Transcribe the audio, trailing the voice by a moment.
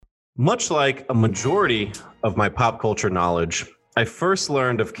Much like a majority of my pop culture knowledge, I first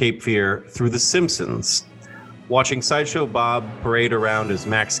learned of Cape Fear through The Simpsons. Watching Sideshow Bob parade around as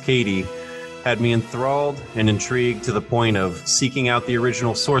Max Cady had me enthralled and intrigued to the point of seeking out the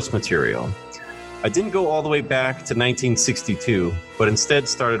original source material. I didn't go all the way back to 1962, but instead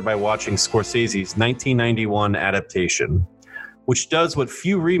started by watching Scorsese's 1991 adaptation, which does what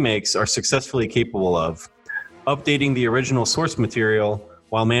few remakes are successfully capable of, updating the original source material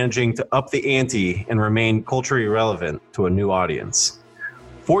while managing to up the ante and remain culturally relevant to a new audience.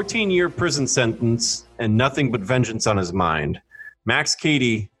 14-year prison sentence and nothing but vengeance on his mind, Max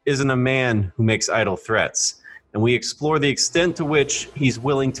Cady isn't a man who makes idle threats, and we explore the extent to which he's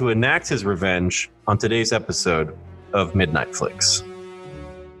willing to enact his revenge on today's episode of Midnight Flicks.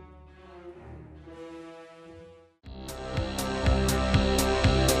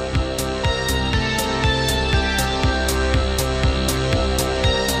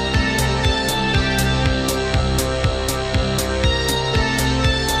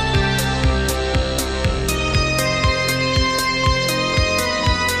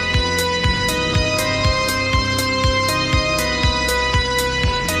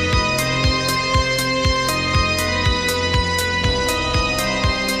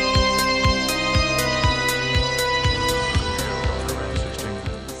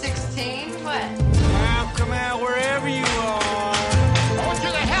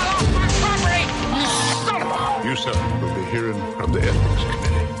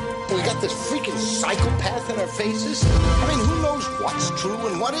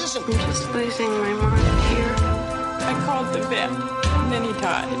 Just losing my mind here. I called the vet, and then he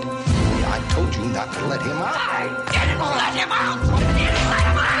died. I told you not to let him out. I didn't let him out! I didn't let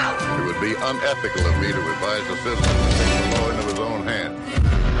him out! It would be unethical of me to advise a citizen to take the law into his own hands.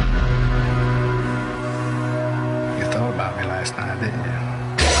 You thought about me last night, didn't you?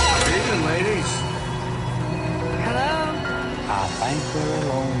 Evening, ladies. Hello? I think we're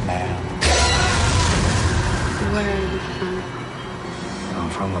alone now. Where are you from? I'm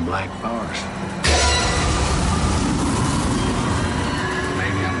from the Black Forest.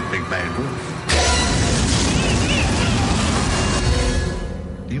 Maybe I'm a big bad wolf.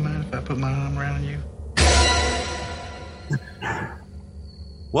 Do you mind if I put my arm around you?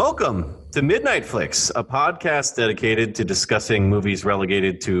 Welcome to Midnight Flicks, a podcast dedicated to discussing movies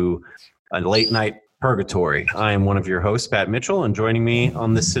relegated to a late night purgatory. I am one of your hosts, Pat Mitchell, and joining me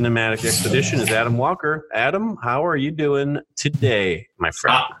on this cinematic expedition is Adam Walker. Adam, how are you doing today, my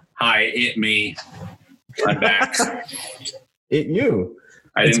friend? Hi, it me. I'm back. It you.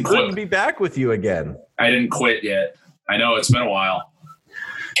 It's good to be back with you again. I didn't quit yet. I know it's been a while.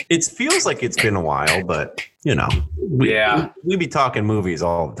 It feels like it's been a while, but you know, we be talking movies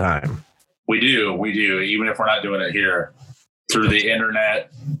all the time. We do, even if we're not doing it here, through the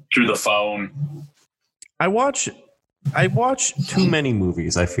internet, through the phone. I watch too many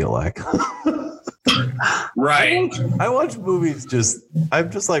movies, I feel like. Right. I watch movies I'm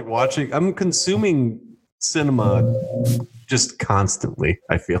just like watching, I'm consuming cinema just constantly,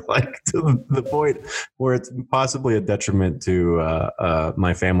 I feel like, to the point where it's possibly a detriment to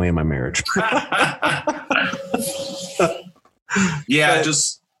my family and my marriage. Yeah,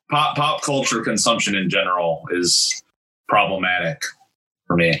 just pop culture consumption in general is problematic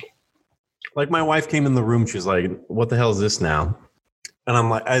for me. Like my wife came in the room, she's like, "What the hell is this now?" And I'm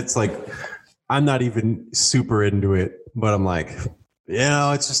like, it's like, I'm not even super into it, but I'm like,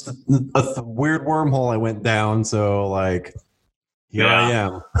 it's just a weird wormhole I went down. So like, here I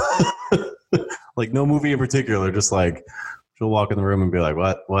am. Like no movie in particular, just like she'll walk in the room and be like,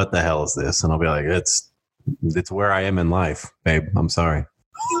 what the hell is this? And I'll be like, it's where I am in life, babe. I'm sorry.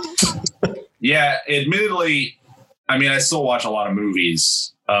 Yeah, admittedly, I mean, I still watch a lot of movies.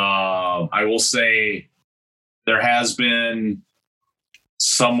 I will say there has been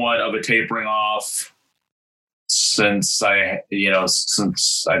somewhat of a tapering off since I've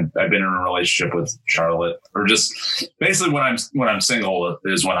been in a relationship with Charlotte, or just basically when I'm single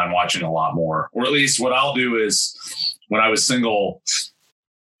is when I'm watching a lot more, or at least what I'll do is when I was single,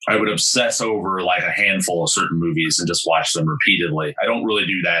 I would obsess over like a handful of certain movies and just watch them repeatedly. I don't really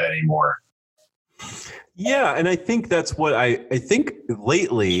do that anymore. Yeah, and I think that's what I think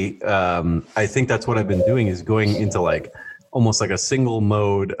lately. I think that's what I've been doing is going into like almost like a single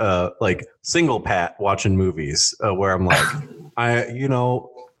mode, like single pat watching movies where I'm like,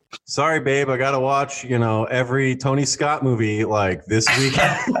 sorry, babe, I got to watch, every Tony Scott movie like this week.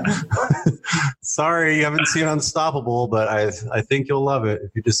 Sorry, you haven't seen Unstoppable, but I think you'll love it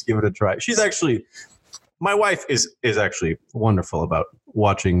if you just give it a try. My wife is actually wonderful about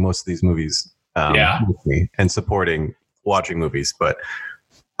watching most of these movies with me and supporting watching movies, but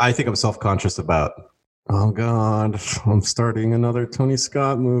I think I'm self-conscious about, oh God, I'm starting another Tony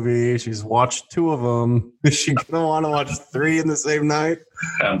Scott movie. She's watched 2 of them. Is she gonna want to watch 3 in the same night?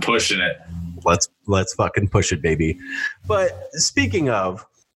 I'm pushing it. Let's fucking push it, baby. But speaking of,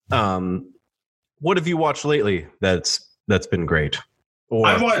 what have you watched lately that's been great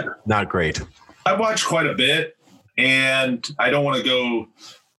or not great? I've watched quite a bit, and I don't want to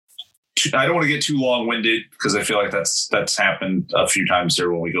get too long-winded because I feel like that's happened a few times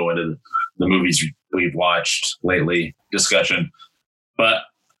here when we go into the movies we've watched lately discussion. But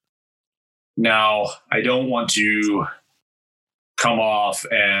now I don't want to come off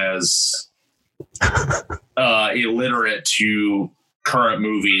as illiterate to current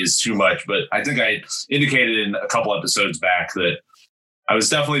movies too much, but I think I indicated in a couple episodes back that I was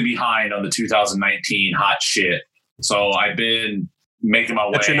definitely behind on the 2019 hot shit. So I've been making my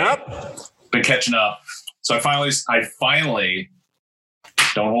way. Been catching up. So I finally,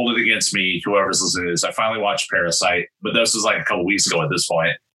 don't hold it against me, whoever's listening to this, I finally watched Parasite, but this was like a couple weeks ago at this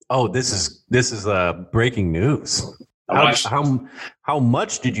point. Oh, this is breaking news. How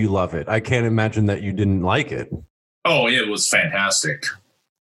much did you love it? I can't imagine that you didn't like it. Oh, it was fantastic.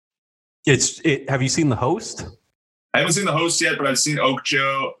 Have you seen The Host? I haven't seen The Host yet, but I've seen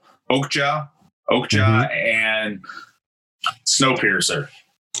Okja, and Snowpiercer.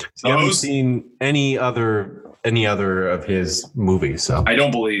 So you haven't seen any other of his movies, so I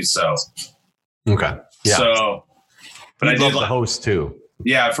don't believe so. Okay, yeah. So, but I love The Host too.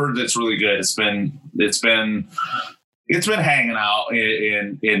 Yeah, I've heard it's really good. It's been hanging out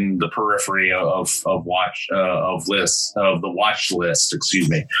in the periphery of the watch list. Excuse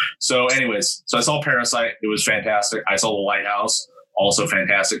me. So, anyways, I saw Parasite. It was fantastic. I saw The Lighthouse, also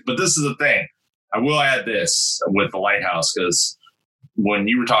fantastic. But this is the thing. I will add this with The Lighthouse because when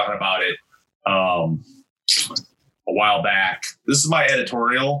you were talking about it a while back, this is my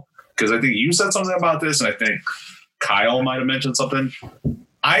editorial because I think you said something about this, and I think Kyle might have mentioned something.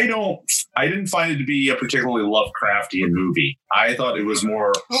 I didn't find it to be a particularly Lovecraftian movie. I thought it was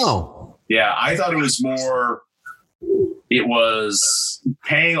more. Oh, yeah. I thought it was more. It was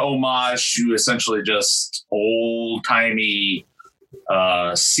paying homage to essentially just old timey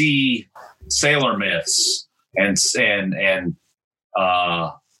sea sailor myths and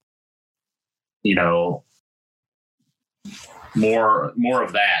more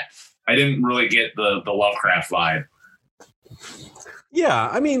of that. I didn't really get the Lovecraft vibe. Yeah,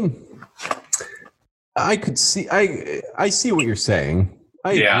 I mean, I could see. I see what you're saying.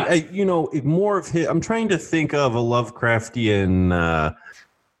 More of his. I'm trying to think of a Lovecraftian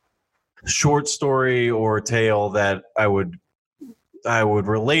short story or tale that I would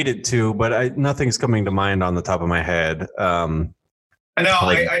relate it to, but nothing's coming to mind on the top of my head. I know.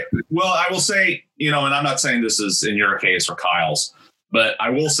 I will say, and I'm not saying this is in your case or Kyle's, but I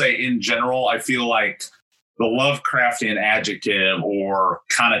will say in general, I feel like the Lovecraftian adjective or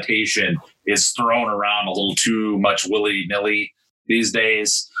connotation is thrown around a little too much willy-nilly these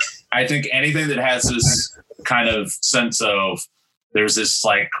days. I think anything that has this kind of sense of there's this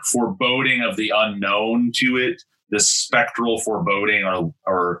like foreboding of the unknown to it, this spectral foreboding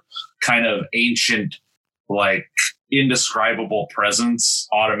or kind of ancient, like indescribable presence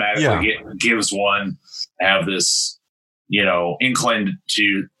automatically gives one have this, inclined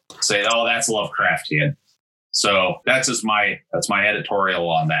to say, oh, that's Lovecraftian. So that's my editorial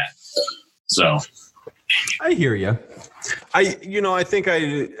on that. So I hear you. I think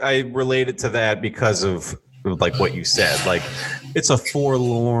I related to that because of like what you said. Like it's a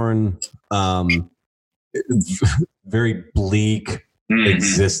forlorn, very bleak,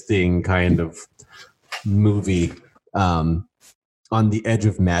 existing kind of movie on the edge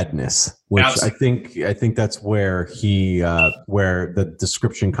of madness, which Absolutely. I think that's where where the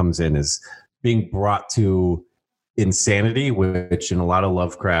description comes in, is being brought to insanity, which in a lot of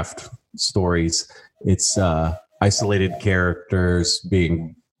Lovecraft stories, it's isolated characters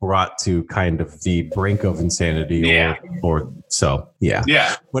being brought to kind of the brink of insanity, or so.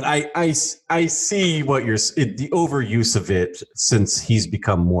 Yeah. But I see what the overuse of it since he's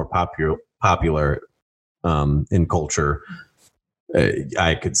become more popular in culture.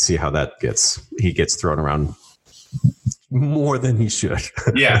 I could see how he gets thrown around more than he should.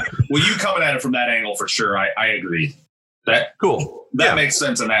 Yeah. Well, you coming at it from that angle for sure. I agree. That cool. That makes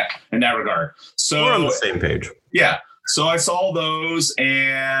sense in that regard. So we're on the same page. Yeah. So I saw those,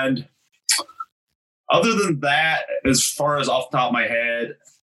 and other than that, as far as off the top of my head,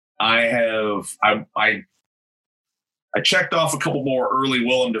 I checked off a couple more early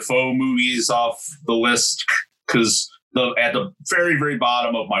Willem Dafoe movies off the list because at the very, very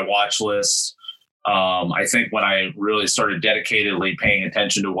bottom of my watch list, I think when I really started dedicatedly paying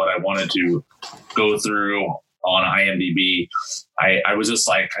attention to what I wanted to go through on IMDb, I was just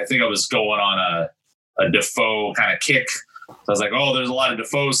like, I think I was going on a Defoe kind of kick. So I was like, oh, there's a lot of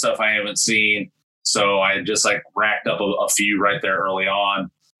Defoe stuff I haven't seen. So I just like racked up a few right there early on,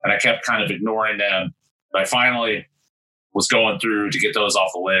 and I kept kind of ignoring them. But I finally was going through to get those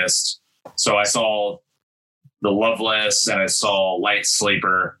off the list. So I saw The Loveless and I saw Light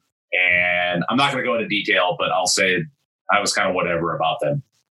Sleeper, and I'm not going to go into detail, but I'll say I was kind of whatever about them.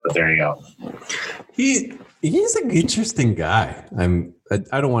 But there you go. He's an interesting guy.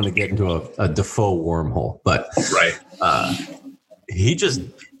 I don't want to get into a Defoe wormhole, but right.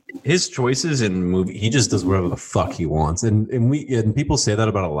 His choices in movie, he just does whatever the fuck he wants, and people say that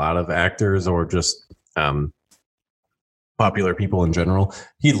about a lot of actors or just popular people in general.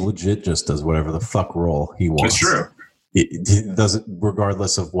 He legit just does whatever the fuck role he wants. It's true. He does it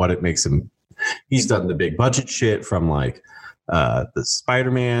regardless of what it makes him. He's done the big budget shit from like the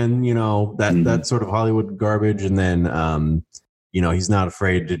Spider-Man, that sort of Hollywood garbage, and then he's not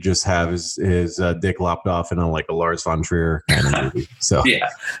afraid to just have his dick lopped off in a Lars von Trier kind of movie. So yeah,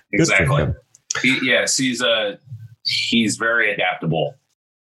 exactly. He's very adaptable.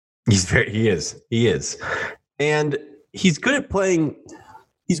 He is, and he's good at playing.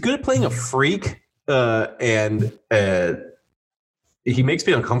 He's good at playing a freak, and he makes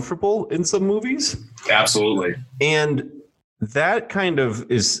me uncomfortable in some movies. Absolutely, and that kind of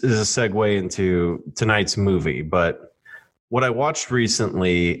is a segue into tonight's movie, but. What I watched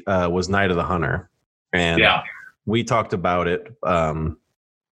recently was Night of the Hunter, and we talked about it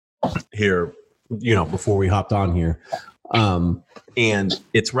here, before we hopped on here. And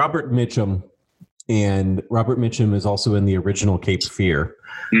it's Robert Mitchum, and Robert Mitchum is also in the original Cape Fear.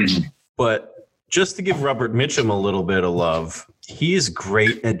 Mm-hmm. But just to give Robert Mitchum a little bit of love, he's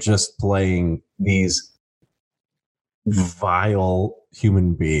great at just playing these vile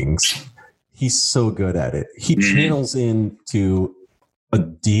human beings. He's so good at it. He channels into a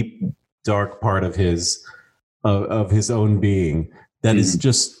deep, dark part of his own being that is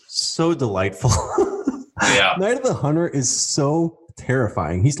just so delightful. Yeah. Night of the Hunter is so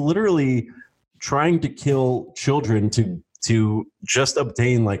terrifying. He's literally trying to kill children to just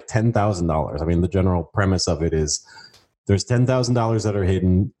obtain like $10,000. I mean, the general premise of it is there's $10,000 that are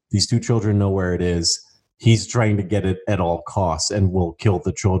hidden. These two children know where it is. He's trying to get it at all costs and will kill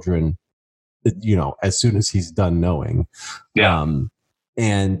the children, as soon as he's done knowing. Yeah.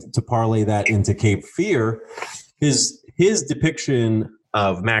 And to parlay that into Cape Fear, his depiction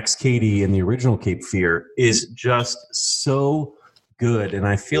of Max Cady in the original Cape Fear is just so good. And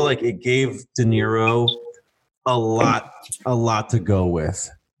I feel like it gave De Niro a lot to go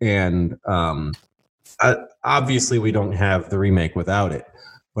with. And obviously we don't have the remake without it,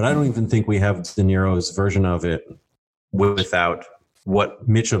 but I don't even think we have De Niro's version of it without what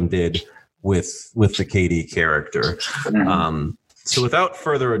Mitchum did with the Cady character. So without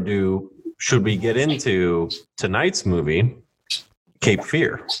further ado, should we get into tonight's movie, Cape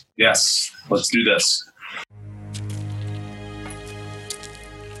Fear? Yes, let's do this.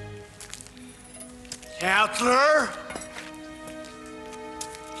 Counselor?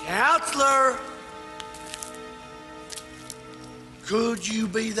 Counselor? Could you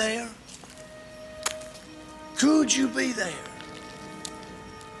be there? Could you be there?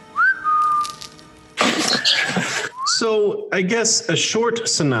 So I guess a short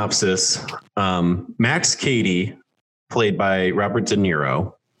synopsis. Max Cady, played by Robert De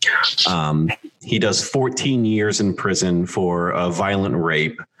Niro, he does 14 years in prison for a violent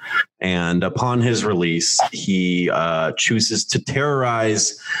rape. And upon his release, he chooses to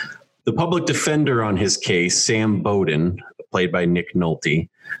terrorize the public defender on his case, Sam Bowden, played by Nick Nolte,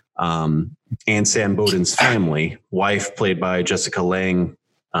 and Sam Bowden's family, wife played by Jessica Lange,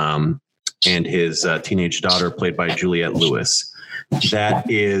 and his teenage daughter played by Juliette Lewis. That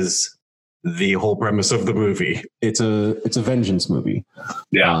is the whole premise of the movie. It's a vengeance movie.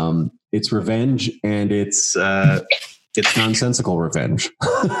 Yeah. It's revenge, and it's nonsensical revenge.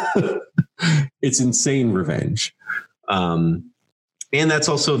 It's insane revenge. And that's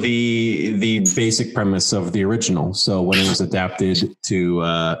also the basic premise of the original. So when it was adapted to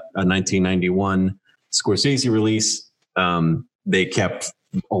a 1991 Scorsese release, they kept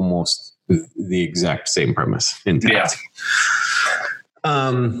almost the exact same premise intact.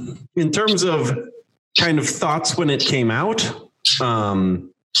 Yeah. In terms of kind of thoughts when it came out,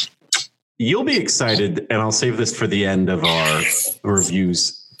 you'll be excited, and I'll save this for the end of our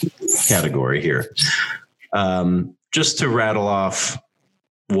reviews category here. Just to rattle off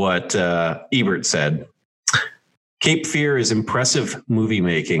what Ebert said. Cape Fear is impressive movie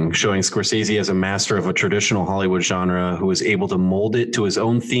making, showing Scorsese as a master of a traditional Hollywood genre who is able to mold it to his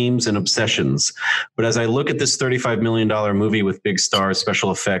own themes and obsessions. But as I look at this $35 million movie with big stars,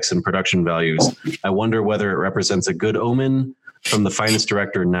 special effects, and production values, I wonder whether it represents a good omen from the finest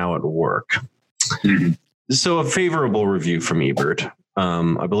director now at work. So a favorable review from Ebert.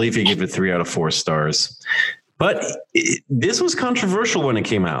 I believe he gave it 3 out of 4 stars. But this was controversial when it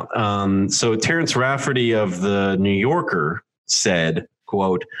came out. So Terrence Rafferty of the New Yorker said,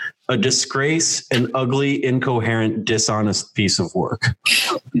 quote, "A disgrace, an ugly, incoherent, dishonest piece of work."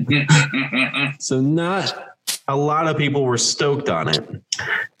 So not a lot of people were stoked on it.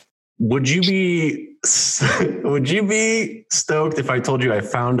 Would you be stoked if I told you I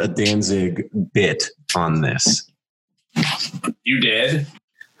found a Danzig bit on this? You did?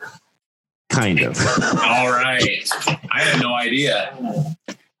 Kind of. All right. I had no idea.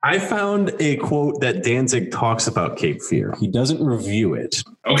 I found a quote that Danzig talks about Cape Fear. He doesn't review it.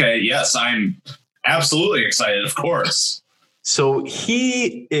 Okay. Yes, I'm absolutely excited. Of course. So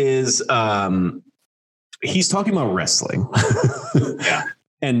he is, he's talking about wrestling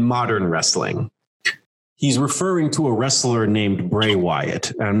and modern wrestling. He's referring to a wrestler named Bray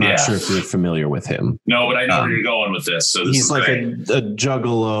Wyatt. I'm not sure if you're familiar with him. No, but I know where you're going with this. So he's like a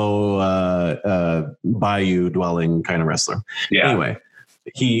juggalo, bayou dwelling kind of wrestler. Yeah. Anyway,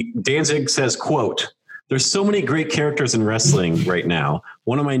 Danzig says, quote, "There's so many great characters in wrestling right now.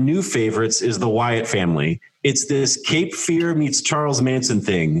 One of my new favorites is the Wyatt family. It's this Cape Fear meets Charles Manson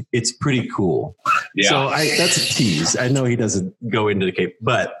thing. It's pretty cool." Yeah. So that's a tease. I know he doesn't go into the Cape,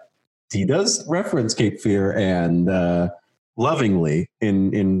 but he does reference Cape Fear and lovingly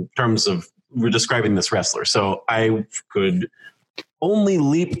in terms of describing this wrestler. So I could only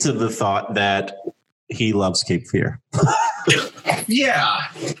leap to the thought that he loves Cape Fear. Yeah.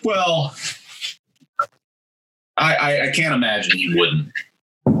 Well, I can't imagine he wouldn't.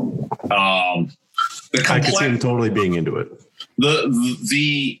 I could see him totally being into it.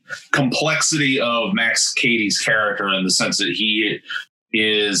 The complexity of Max Cady's character in the sense that he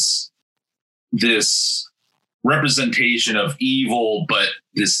is this representation of evil, but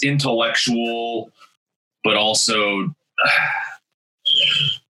this intellectual, but also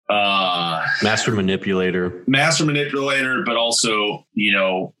master manipulator, but also,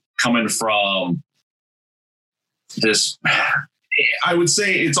 coming from this, I would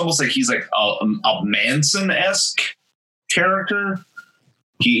say it's almost like he's like a Manson-esque character.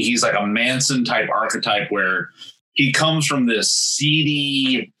 He's like a Manson type archetype where he comes from this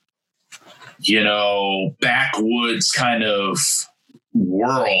seedy, backwoods kind of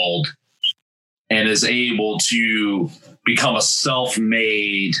world and is able to become a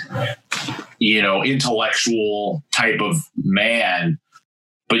self-made, intellectual type of man,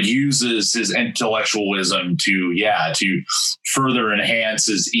 but uses his intellectualism to further enhance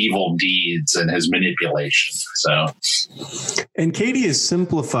his evil deeds and his manipulation. So, and Cady is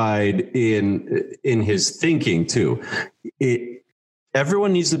simplified in his thinking too.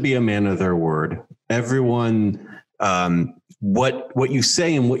 Everyone needs to be a man of their word. Everyone, what you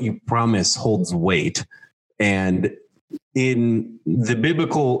say and what you promise holds weight. And in the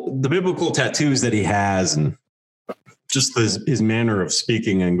biblical tattoos that he has, and just his manner of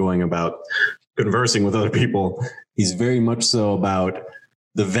speaking and going about conversing with other people, he's very much so about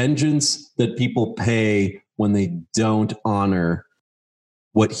the vengeance that people pay when they don't honor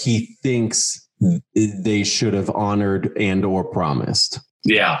what he thinks they should have honored and or promised.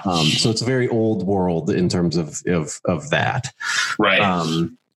 Yeah. So it's a very old world in terms of that. Right.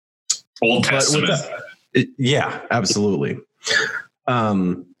 Old Testament. Yeah, absolutely.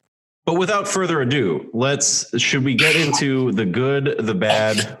 But without further ado, should we get into the good, the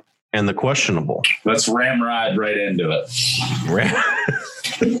bad, and the questionable? Let's ramrod right into it.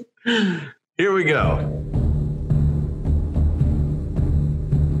 Here we go.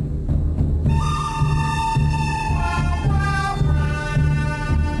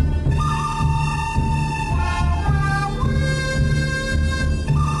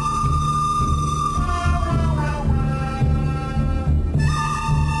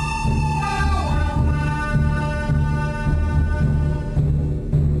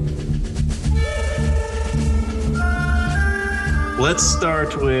 Let's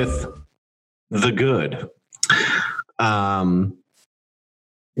start with the good.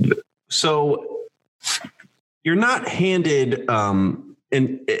 So you're not handed an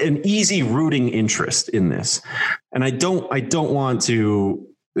easy rooting interest in this, and I don't want to.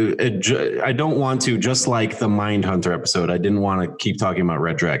 I don't want to, just like the Mindhunter episode. I didn't want to keep talking about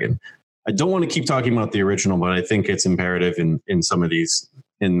Red Dragon. I don't want to keep talking about the original, but I think it's imperative in some of these,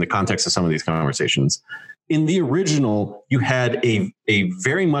 in the context of some of these conversations. in the original, you had a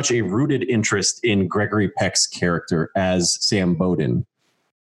very much a rooted interest in Gregory Peck's character as Sam Bowden.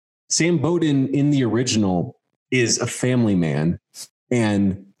 Sam Bowden in the original is a family man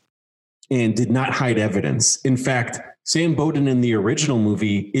and did not hide evidence. In fact, Sam Bowden in the original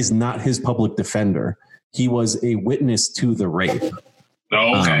movie is not his public defender. He was a witness to the rape.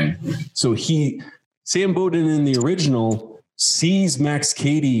 Oh, okay. So Sam Bowden in the original sees Max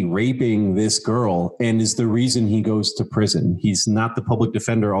Cady raping this girl and is the reason he goes to prison. He's not the public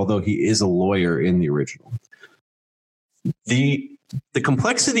defender, although he is a lawyer in the original. The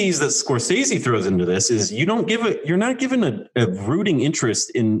complexities that Scorsese throws into this is you're not given a rooting interest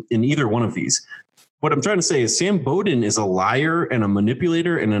in either one of these. What I'm trying to say is Sam Bowden is a liar and a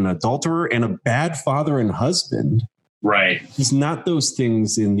manipulator and an adulterer and a bad father and husband. Right. He's not those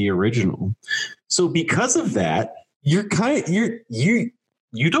things in the original. So because of that, you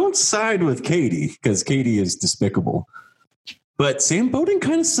don't side with Cady because Cady is despicable. But Sam Bowden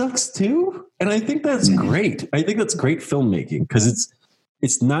kind of sucks too. And I think that's great. I think that's great filmmaking because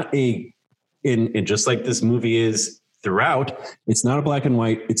it's not and just like this movie is throughout, it's not a black and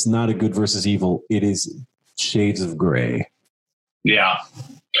white. It's not a good versus evil. It is shades of gray. Yeah.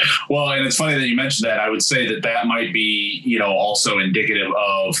 Well, and it's funny that you mentioned that. I would say that might be, also indicative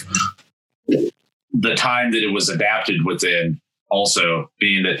of the time that it was adapted within, also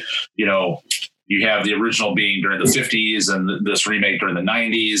being that, you have the original being during the 50s and this remake during the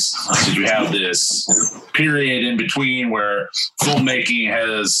 90s. So you have this period in between where filmmaking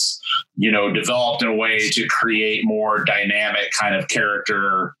has, developed in a way to create more dynamic kind of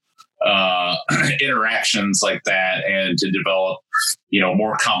character interactions like that, and to develop,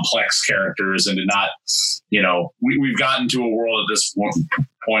 more complex characters, and to not, we've gotten to a world at this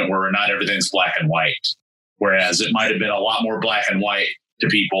point where not everything's black and white, whereas it might have been a lot more black and white to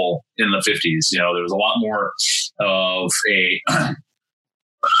people in the 50s. There was a lot more of a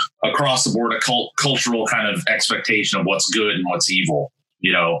across the board, a cultural kind of expectation of what's good and what's evil.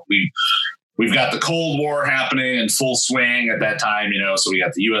 We've got the Cold War happening in full swing at that time, so we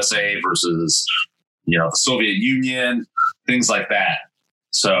got the USA versus, the Soviet Union, things like that.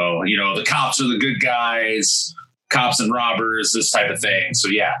 So, the cops are the good guys, cops and robbers, this type of thing. So,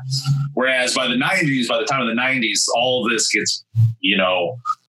 yeah. Whereas by the time of the 90s, all of this gets,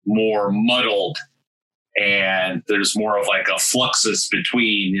 more muddled, and there's more of like a fluxus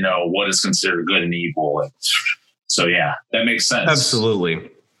between, what is considered good and evil. And so, yeah, that makes sense. Absolutely.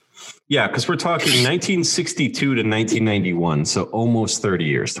 Yeah, because we're talking 1962 to 1991, so almost 30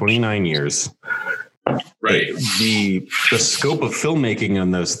 years, 29 years. Right. The scope of filmmaking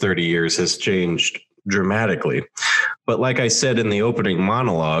in those 30 years has changed dramatically. But like I said in the opening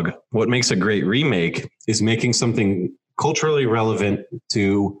monologue, what makes a great remake is making something culturally relevant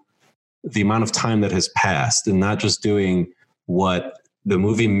to the amount of time that has passed, and not just doing what the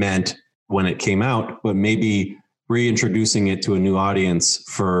movie meant when it came out, but maybe reintroducing it to a new audience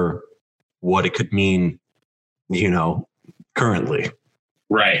for what it could mean, currently.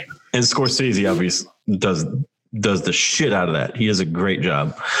 Right. And Scorsese obviously does the shit out of that. He does a great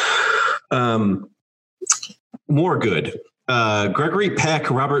job. More good. Gregory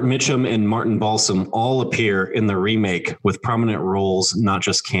Peck, Robert Mitchum, and Martin Balsam all appear in the remake with prominent roles, not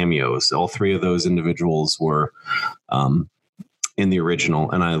just cameos. All three of those individuals were in the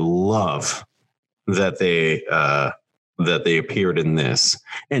original, and I love that they appeared in this,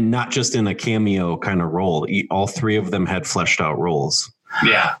 and not just in a cameo kind of role. All three of them had fleshed out roles.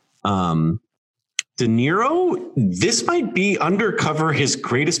 Yeah. De Niro, this might be undercover his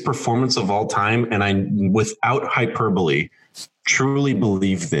greatest performance of all time, and I, without hyperbole, truly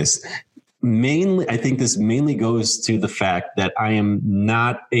believe this. I think this mainly goes to the fact that I am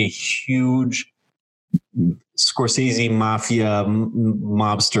not a huge Scorsese mafia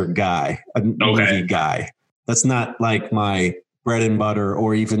mobster guy, movie guy. That's not like my bread and butter,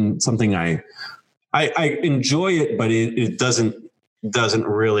 or even something I enjoy it, but it doesn't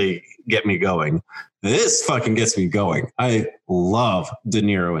really get me going. This fucking gets me going. I love De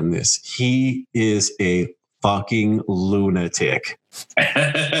Niro in this. He is a fucking lunatic.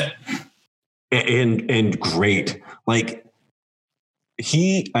 and great. Like,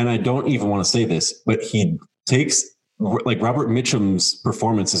 and I don't even want to say this, but he takes, like, Robert Mitchum's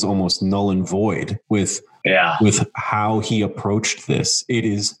performance is almost null and void with how he approached this. It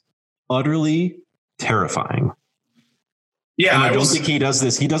is utterly terrifying. Yeah, and I don't think he does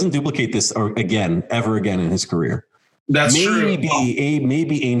this. He doesn't duplicate this ever again in his career. That's true.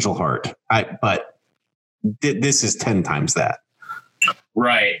 Maybe Angel Heart, but this is 10 times that.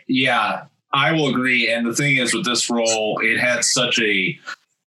 Right. Yeah, I will agree. And the thing is, with this role, it had such a,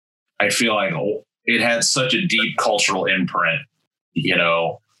 I feel like it had such a deep cultural imprint, you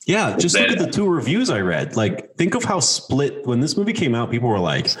know. Yeah, just look at the 2 reviews I read. Like, think of how split when this movie came out. People were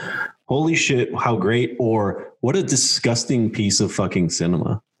like, "Holy shit, how great!" or "What a disgusting piece of fucking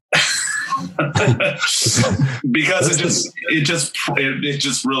cinema." Because it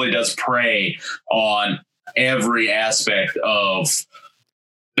just really does prey on every aspect of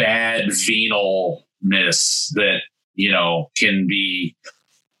bad venalness that, you know, can be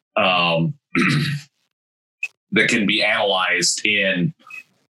that can be analyzed in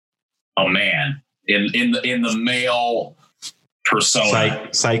a man, in the male persona,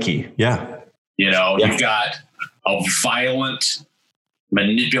 psyche. Yeah, you know, you've got a violent,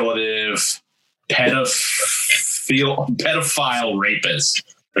 manipulative, pedophile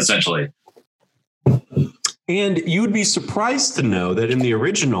rapist, essentially. And you would be surprised to know that in the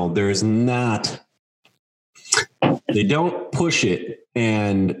original, there's not. They don't push it,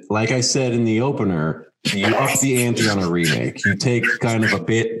 and like I said in the opener, you up the ante on a remake. You take kind of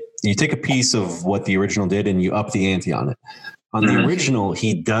you take a piece of what the original did, and you up the ante on it. On the original,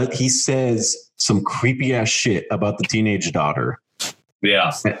 he says some creepy ass shit about the teenage daughter.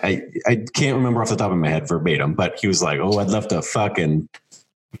 Yeah. I can't remember off the top of my head verbatim, but he was like, "Oh, I'd love to fucking,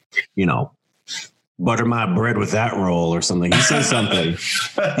 you know, butter my bread with that roll," or something. He says something.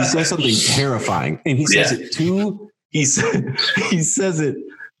 He says something terrifying, and he says it to. He says it,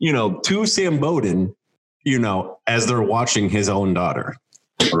 you know, to Sam Bowden, you know, as they're watching his own daughter.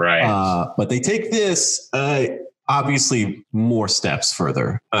 Right. But they take this obviously more steps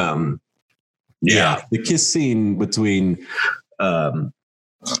further. The kiss scene between De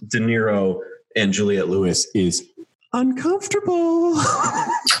Niro and Juliette Lewis is uncomfortable.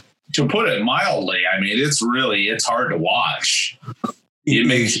 To put it mildly, I mean, it's hard to watch. It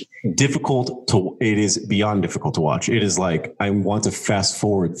is beyond difficult to watch. It is like, I want to fast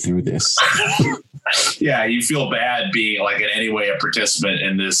forward through this. Yeah, you feel bad being like in any way a participant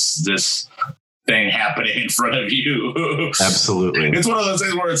in this thing happening in front of you. Absolutely. It's one of those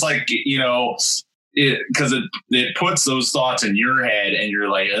things where it's like, you know, because it puts those thoughts in your head and you're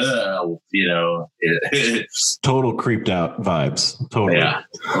like, oh, you know. Total creeped out vibes. Totally. Yeah,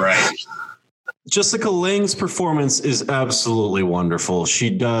 right. Jessica Lange's performance is absolutely wonderful.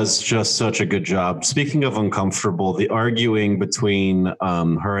 She does just such a good job. Speaking of uncomfortable, the arguing between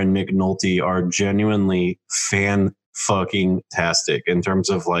her and Nick Nolte are genuinely fan-fucking-tastic in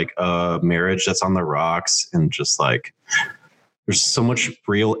terms of like a marriage that's on the rocks, and just like there's so much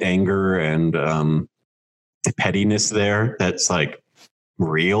real anger and pettiness there that's like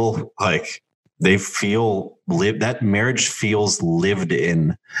real. Like that marriage feels lived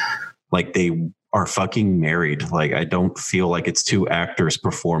in. Like they are fucking married. Like I don't feel like it's 2 actors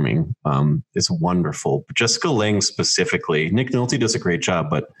performing. It's wonderful. But Jessica Lange specifically, Nick Nolte does a great job,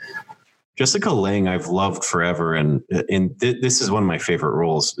 but Jessica Lange I've loved forever, and this is one of my favorite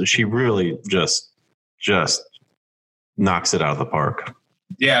roles. She really just knocks it out of the park.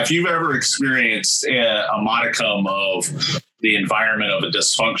 Yeah, if you've ever experienced a modicum of the environment of a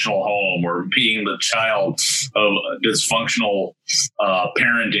dysfunctional home, or being the child of a dysfunctional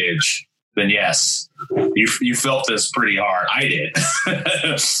parentage, then yes, you felt this pretty hard. I did.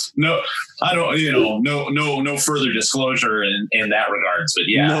 No, I don't. You know, no further disclosure in that regards. But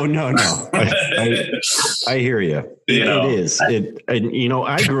yeah, no. I hear you. It is. And you know,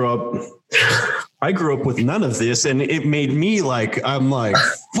 I grew up with none of this, and it made me like, I'm like,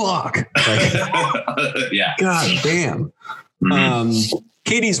 fuck. Like, yeah. God damn. Mm-hmm.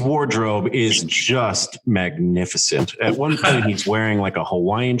 Katie's wardrobe is just magnificent. At one point, he's wearing like a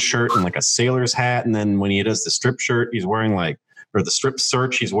Hawaiian shirt and like a sailor's hat. And then when he does the strip shirt, he's wearing the strip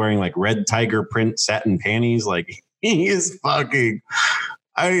search, he's wearing like red tiger print satin panties. Like he is fucking,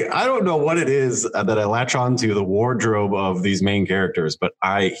 I don't know what it is that I latch onto the wardrobe of these main characters, but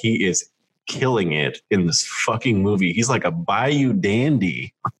he is killing it in this fucking movie. He's like a bayou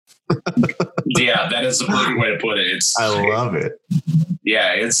dandy. Yeah, that is the perfect way to put it. I love it.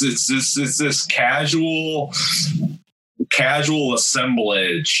 Yeah, it's this casual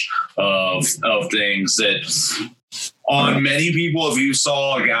assemblage of things that on many people, if you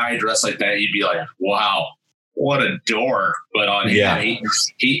saw a guy dressed like that, you'd be like, wow, what a dork. But on him,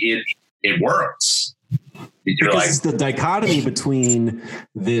 it works. Because it's the dichotomy between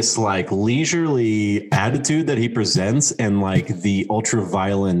this like leisurely attitude that he presents and like the ultra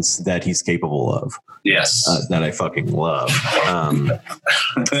violence that he's capable of. Yes. That I fucking love.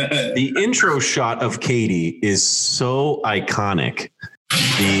 The intro shot of Katie is so iconic.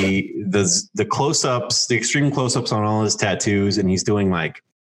 The close-ups, the extreme close-ups on all his tattoos, and he's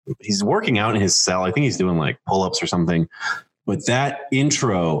working out in his cell. I think he's doing like pull-ups or something. But that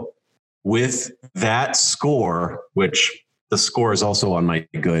intro with that score, which the score is also on my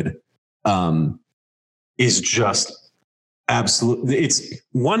good, is just absolutely. It's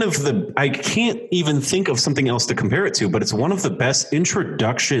one of the, I can't even think of something else to compare it to, but it's one of the best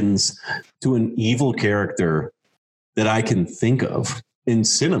introductions to an evil character that I can think of in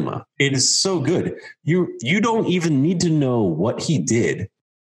cinema. It is so good. You don't even need to know what he did.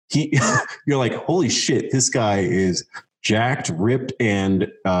 You're like, holy shit, this guy is jacked, ripped,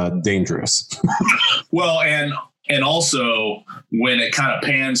 and dangerous. Well, and also when it kind of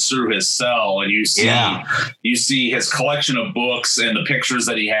pans through his cell and you see his collection of books and the pictures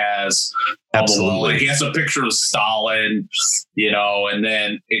that he has. Absolutely. Like he has a picture of Stalin, and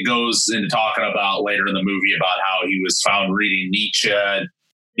then it goes into talking about later in the movie about how he was found reading Nietzsche. And,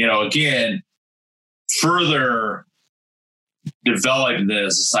 again, further developing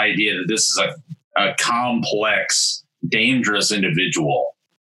this idea that this is a complex, dangerous individual.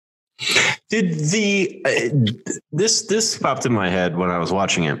 Did this popped in my head when I was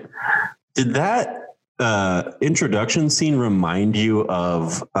watching it? Did that introduction scene remind you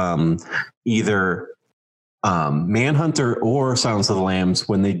of either Manhunter or Silence of the Lambs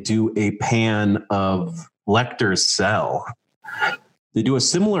when they do a pan of Lecter's cell? They do a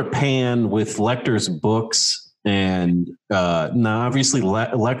similar pan with Lecter's books, and now obviously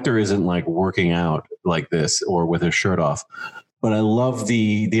Lecter isn't like working out like this or with his shirt off. But I love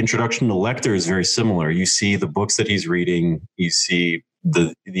the introduction to Lecter is very similar. You see the books that he's reading. You see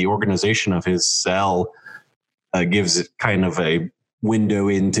the organization of his cell gives it kind of a window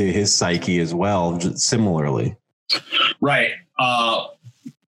into his psyche as well, similarly. Right.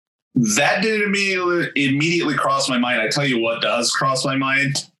 That didn't immediately cross my mind. I tell you what does cross my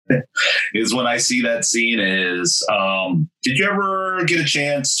mind is when I see that scene is, did you ever get a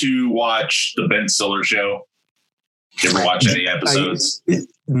chance to watch the Ben Stiller show? Did you ever watch any episodes?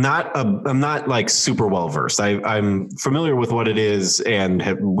 I'm not like super well versed. I'm familiar with what it is and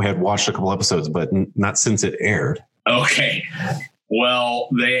had watched a couple episodes, but not since it aired. Okay. Well,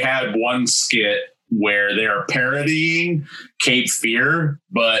 they had one skit where they're parodying Cape Fear,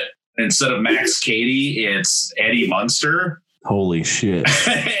 but instead of Max Cady, it's Eddie Munster. Holy shit.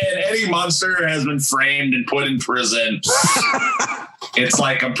 And Eddie Munster has been framed and put in prison. It's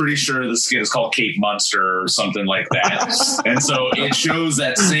like, I'm pretty sure the skit is called Cape Munster or something like that. And so it shows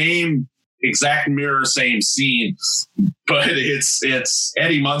that same exact mirror, same scene, but it's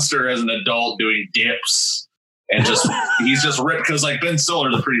Eddie Munster as an adult doing dips and he's just ripped because like Ben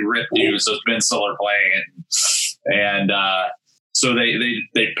Stiller's a pretty ripped dude. So it's Ben Stiller playing it. And, so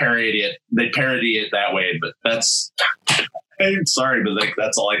they parody it. They parody it that way, but that's. I'm sorry, but like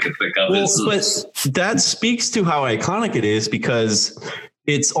that's all I could think of. But that speaks to how iconic it is because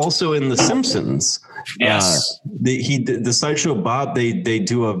it's also in The Simpsons. Yes, the Sideshow Bob. They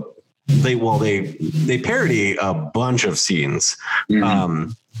parody a bunch of scenes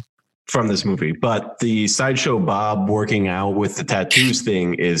from this movie, but the Sideshow Bob working out with the tattoos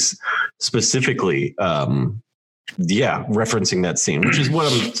thing is specifically. Referencing that scene, which is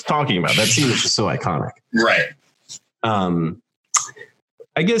what I'm talking about. That scene is just so iconic. Right.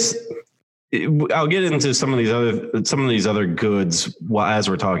 I guess I'll get into some of these other goods as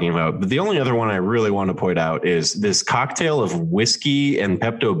we're talking about. But the only other one I really want to point out is this cocktail of whiskey and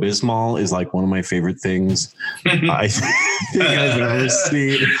Pepto-Bismol is like one of my favorite things I think I've ever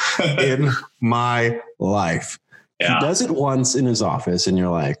seen in my life. Yeah. He does it once in his office, and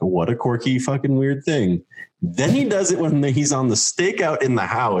you're like, what a quirky fucking weird thing. Then he does it when he's on the stakeout in the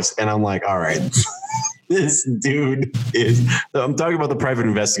house, and I'm like, all right, this dude is... I'm talking about the private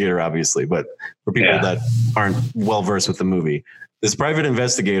investigator, obviously, but for people that aren't well-versed with the movie, this private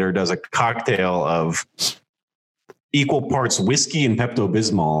investigator does a cocktail of equal parts whiskey and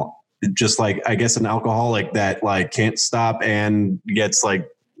Pepto-Bismol, just like, I guess, an alcoholic that like can't stop and gets like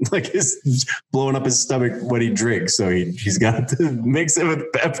his blowing up his stomach when he drinks. So he's got to mix it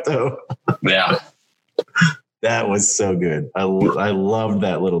with Pepto. Yeah. That was so good. I loved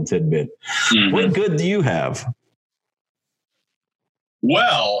that little tidbit. Mm-hmm. What good do you have?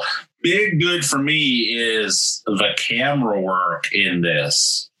 Well, big good for me is the camera work in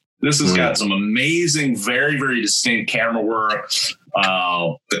this. This has got some amazing, very, very distinct camera work.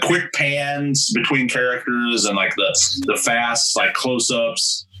 The quick pans between characters and like the fast like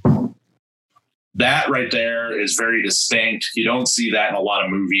close-ups. That right there is very distinct. You don't see that in a lot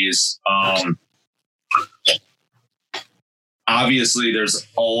of movies. Obviously, there's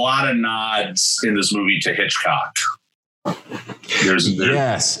a lot of nods in this movie to Hitchcock. There's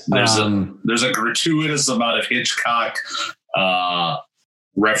a gratuitous amount of Hitchcock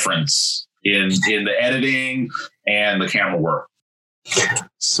reference in the editing and the camera work.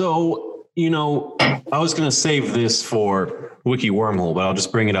 So you know, I was going to save this for Wiki Wormhole, but I'll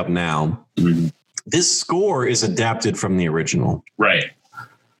just bring it up now. Mm-hmm. This score is adapted from the original. Right.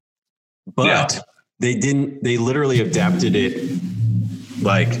 But they literally adapted it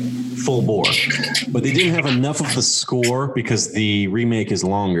like full bore. But they didn't have enough of the score because the remake is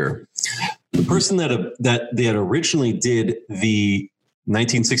longer. The person that originally did the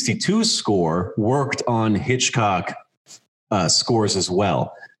 1962 score worked on Hitchcock scores as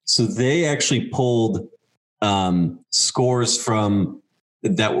well. So they actually pulled scores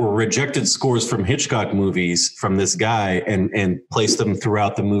that were rejected scores from Hitchcock movies from this guy and placed them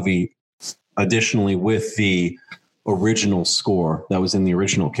throughout the movie additionally with the original score that was in the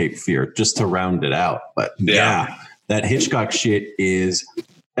original Cape Fear just to round it out. But yeah that Hitchcock shit is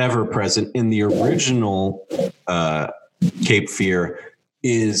ever present in the original Cape Fear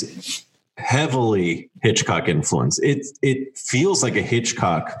is heavily Hitchcock influence. It feels like a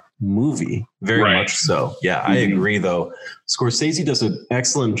Hitchcock movie, very much so. Yeah, I agree though. Scorsese does an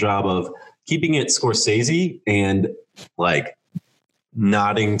excellent job of keeping it Scorsese and like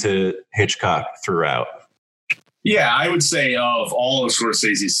nodding to Hitchcock throughout. Yeah, I would say of all of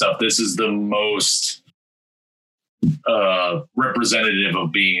Scorsese's stuff, this is the most representative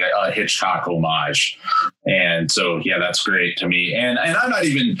of being a Hitchcock homage. And so, yeah, that's great to me. And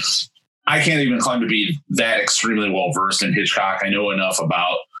I can't even claim to be that extremely well versed in Hitchcock. I know enough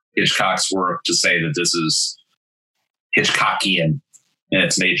about Hitchcock's work to say that this is Hitchcockian in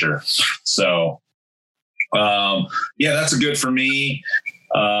its nature. So, yeah, that's a good for me.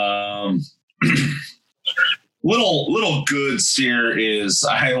 Little goods here is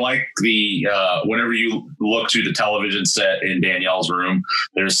I like the whenever you look to the television set in Danielle's room,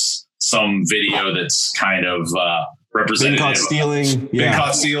 there's some video that's kind of representative. Been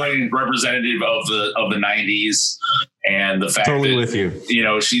caught stealing, representative of the 90s, and the fact totally that, with you. You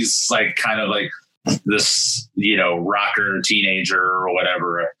know, she's like kind of like this, you know, rocker teenager or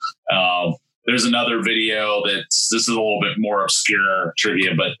whatever. There's another video this is a little bit more obscure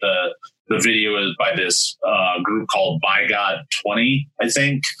trivia, but the video is by this group called By God 20, I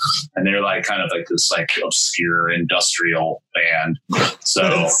think. And they're like kind of like this like obscure industrial band. So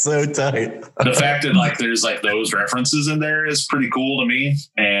that's so tight. The fact that like there's like those references in there is pretty cool to me.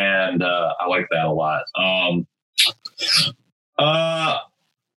 And I like that a lot.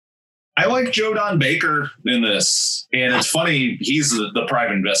 I like Joe Don Baker in this. And it's funny, he's the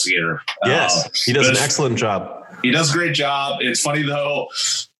private investigator. Yes, he does an excellent job. He does a great job. It's funny though,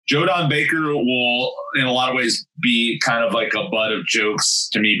 Joe Don Baker will, in a lot of ways, be kind of like a butt of jokes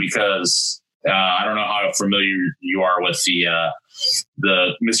to me because I don't know how familiar you are with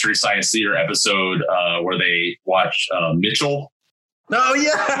the Mystery Science Theater episode where they watch Mitchell. Oh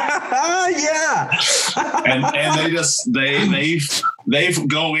yeah, yeah. and they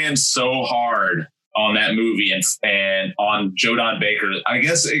go in so hard on that movie and on Joe Don Baker, I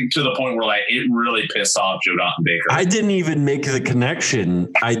guess to the point where like it really pissed off Joe Don Baker. I didn't even make the connection.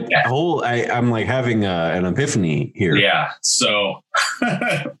 I'm like having an epiphany here. Yeah. So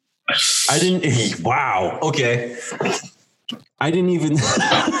I didn't. Wow. Okay. I didn't even.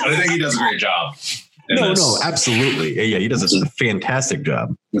 I think he does a great job. No, absolutely. Yeah, he does a fantastic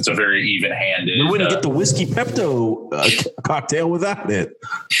job. It's a very even-handed. We wouldn't get the whiskey Pepto cocktail without it.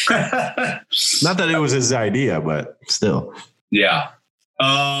 Not that it was his idea, but still. Yeah.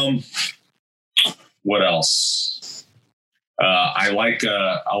 What else? I like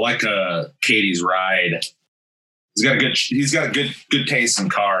Katie's ride. He's got good taste in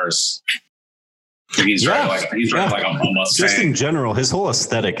cars. He's driving like a Mustang. Just in general, his whole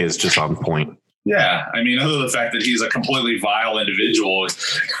aesthetic is just on point. Yeah, I mean, other than the fact that he's a completely vile individual,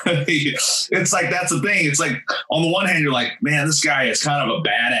 it's like that's the thing. It's like on the one hand, you're like, man, this guy is kind of a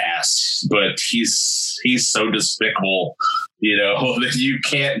badass, but he's so despicable, you know, that you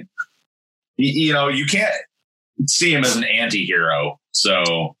can't see him as an anti-hero.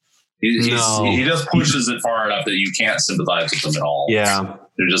 So he just pushes it far enough that you can't sympathize with him at all. Yeah,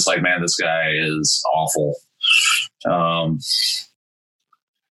 you're just like, man, this guy is awful.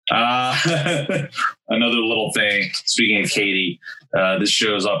 Another little thing. Speaking of Katie, this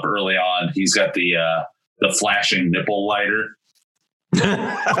shows up early on. He's got the flashing nipple lighter.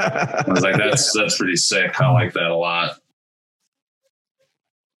 I was like, that's pretty sick. I like that a lot.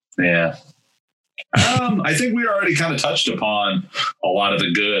 Yeah. I think we already kind of touched upon a lot of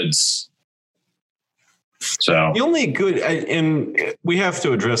the goods. So the only good, and we have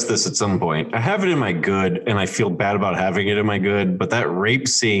to address this at some point. I have it in my good, and I feel bad about having it in my good, but that rape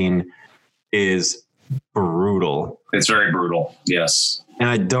scene is brutal. It's very brutal. Yes. And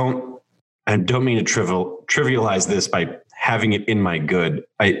I don't mean to trivialize this by having it in my good.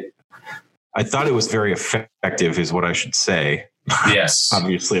 I thought it was very effective, is what I should say. Yes.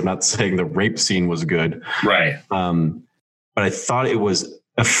 Obviously, I'm not saying the rape scene was good. Right. But I thought it was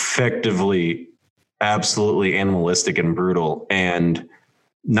effectively, absolutely animalistic and brutal. And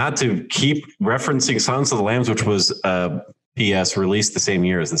not to keep referencing Silence of the Lambs, which was P.S. released the same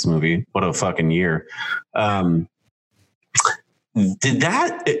year as this movie. What a fucking year. Did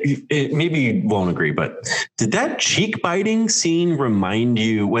that, it maybe you won't agree, but did that cheek biting scene remind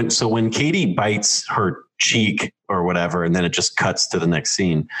you when Katie bites her cheek or whatever, and then it just cuts to the next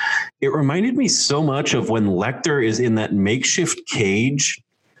scene, it reminded me so much of when Lecter is in that makeshift cage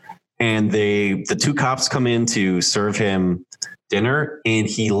and the two cops come in to serve him dinner and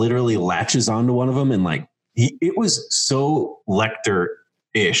he literally latches onto one of them and like, it was so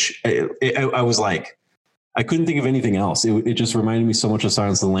Lecter-ish. I was like, I couldn't think of anything else. It just reminded me so much of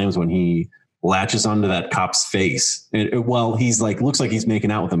Silence of the Lambs when he latches onto that cop's face. He's like, looks like he's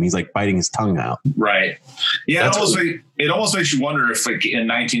making out with him. He's like biting his tongue out. Right. Yeah. It almost makes you wonder if like in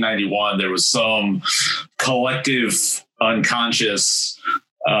 1991, there was some collective unconscious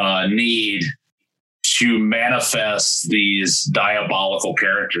need to manifest these diabolical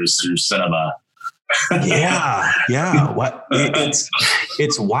characters through cinema. Yeah. What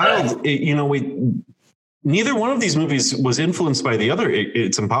it's wild. Neither one of these movies was influenced by the other.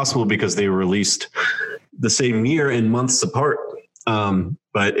 It's impossible because they were released the same year and months apart.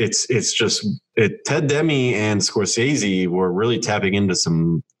 But it's just Ted Demme and Scorsese were really tapping into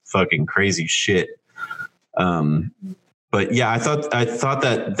some fucking crazy shit. But yeah, I thought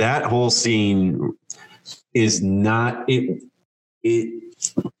that whole scene is not it.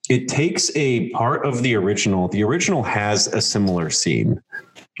 It takes a part of the original. The original has a similar scene.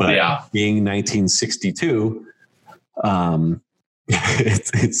 But being 1962,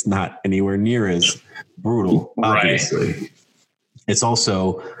 it's not anywhere near as brutal, obviously. Right. It's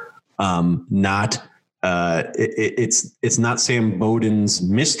also not it's not Sam Bowden's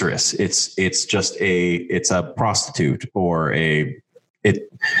mistress. It's just a prostitute or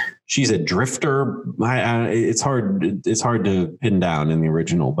she's a drifter. It's hard to pin down in the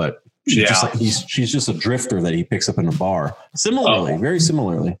original, but she's just a drifter that he picks up in a bar. Very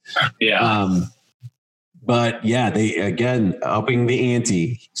similarly. Yeah. But yeah, they again upping the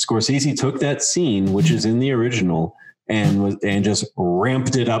ante. Scorsese took that scene, which is in the original, and just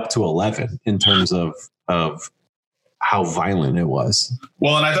ramped it up to 11 in terms of how violent it was.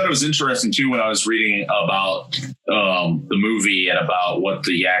 Well, and I thought it was interesting too when I was reading about the movie and about what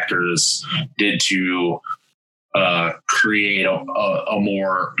the actors did to create a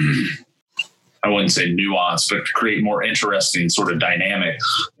more, I wouldn't say nuanced, but create more interesting sort of dynamic,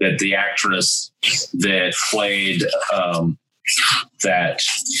 that the actress that played that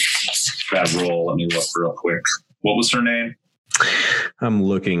role. Let me look real quick. What was her name? I'm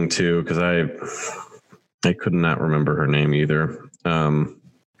looking too, because I could not remember her name either.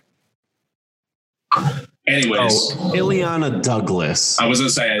 Anyways, Illeana Douglas. I was going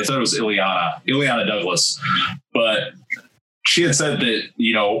to say, I thought it was Illeana Douglas, but she had said that,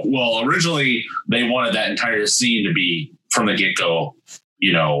 originally they wanted that entire scene to be from the get-go,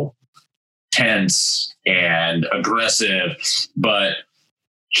 tense and aggressive, but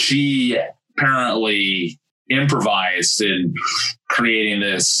she apparently improvised in creating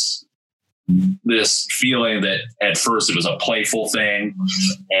this feeling that at first it was a playful thing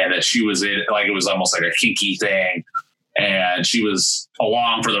and that she was it was almost like a kinky thing and she was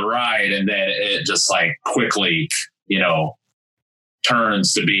along for the ride, and then it just like quickly,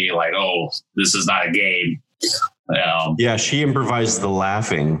 turns to be like, oh, this is not a game. She improvised the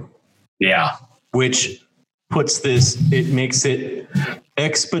laughing. Yeah. Which it makes it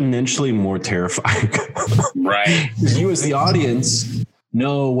exponentially more terrifying. Right. You as the audience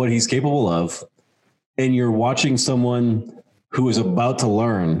know what he's capable of, and you're watching someone who is about to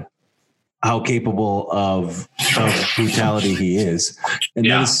learn how capable of brutality he is. And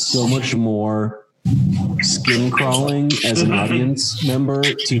that is so much more skin crawling as an audience member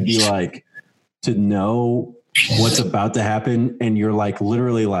to be like, to know what's about to happen. And you're like,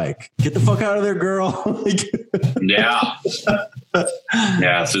 literally like, get the fuck out of there, girl. Yeah.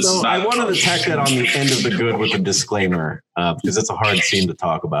 Yeah. So I wanted to tack that on the end of the good with a disclaimer, because it's a hard scene to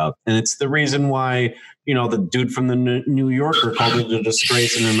talk about. And it's the reason why, the dude from the New Yorker called it a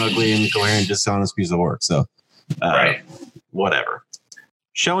disgrace and an ugly, incoherent, dishonest piece of work. So whatever.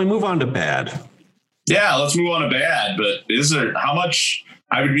 Shall we move on to bad? Yeah, let's move on to bad. But how much?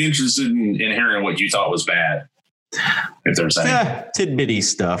 I would be interested in hearing what you thought was bad. If there's any tidbitty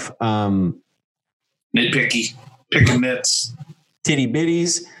stuff, nitpicky, picking nits, titty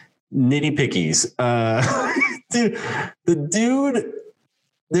bitties, nitty pickies. The dude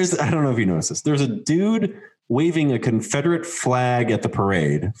I don't know if you noticed this. There's a dude waving a Confederate flag at the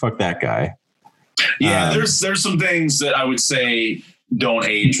parade. Fuck that guy. Yeah, there's some things that I would say don't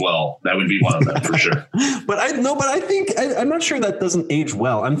age well. That would be one of them for sure. But I think I'm not sure that doesn't age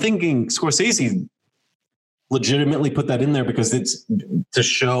well. I'm thinking Scorsese legitimately put that in there because it's to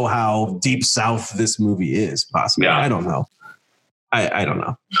show how deep south this movie is. Possibly, I don't know. I don't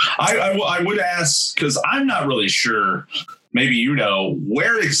know. I would ask because I'm not really sure. Maybe you know,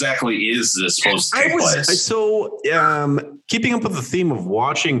 where exactly is this supposed to take place? So, keeping up with the theme of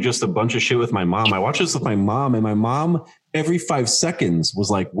watching just a bunch of shit with my mom, I watched this with my mom, and my mom every 5 seconds was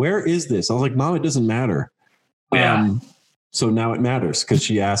like, "Where is this?" I was like, "Mom, it doesn't matter." Yeah. So now it matters because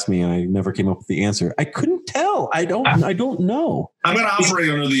she asked me, and I never came up with the answer. I couldn't tell. I don't know. I'm going to operate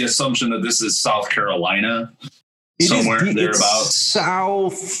under the assumption that this is South Carolina. Somewhere thereabouts.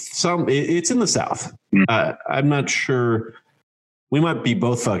 South. It's in the South. I'm not sure. We might be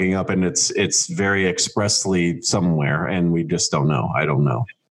both fucking up, and it's very expressly somewhere, and we just don't know. I don't know.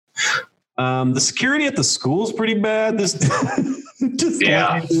 The security at the school is pretty bad. This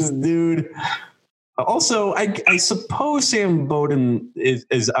dude. Also, I suppose Sam Bowden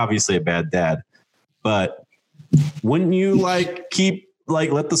is obviously a bad dad, but wouldn't you let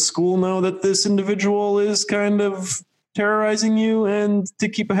the school know that this individual is kind of terrorizing you and to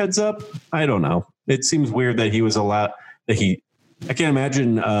keep a heads up? I don't know. It seems weird that he was allowed I can't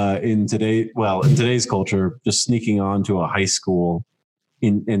imagine in today's culture, just sneaking on to a high school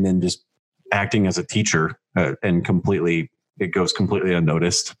and then just acting as a teacher and it goes completely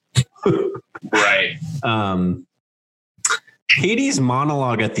unnoticed. Right. Katie's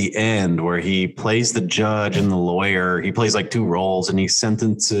monologue at the end where he plays the judge and the lawyer, he plays like two roles and he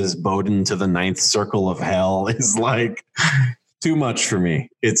sentences Bowden to the 9th circle of hell is like too much for me.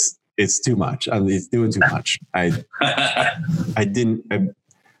 It's too much. It's doing too much. I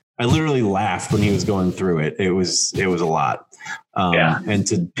literally laughed when he was going through it. It was a lot. And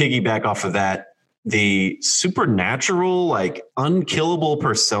to piggyback off of that, the supernatural, like unkillable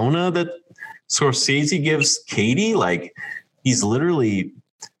persona that Scorsese gives Katie, like he's literally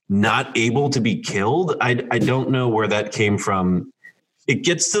not able to be killed. I don't know where that came from. It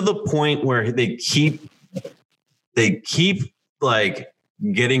gets to the point where they keep like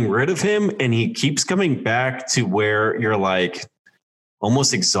getting rid of him and he keeps coming back to where you're like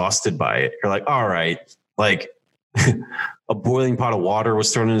almost exhausted by it. You're like, all right, like a boiling pot of water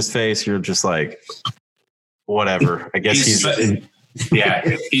was thrown in his face. You're just like, whatever. I guess he's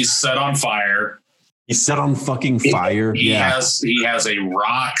set on fire. He's set on fucking fire. He has a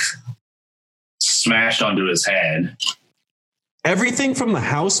rock smashed onto his head. Everything from the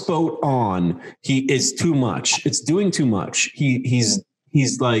houseboat on, he is too much. It's doing too much. He's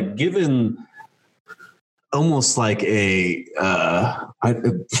like given almost like a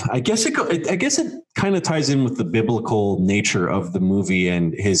I guess it kind of ties in with the biblical nature of the movie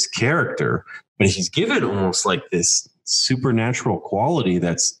and his character, but he's given almost like this supernatural quality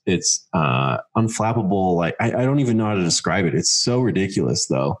it's unflappable. Like I don't even know how to describe it. It's so ridiculous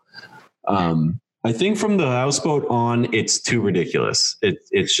though. I think from the houseboat on, it's too ridiculous.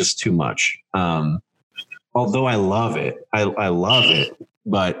 It's just too much. Although I love it, I love it.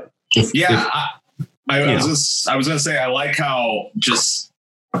 But I was going to say I like how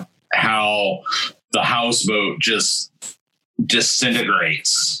the houseboat just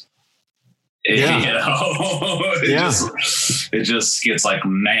disintegrates. It just gets like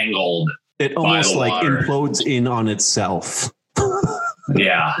mangled. It almost like implodes in on itself.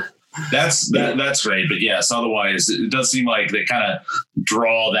 Yeah. That's great. But yes, otherwise it does seem like they kind of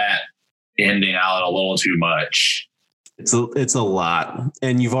draw that ending out a little too much. It's a lot.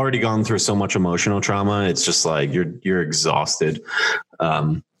 And you've already gone through so much emotional trauma. It's just like you're exhausted.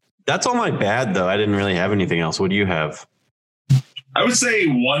 That's all my bad though. I didn't really have anything else. What do you have? I would say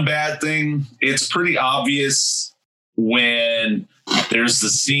one bad thing. It's pretty obvious when there's the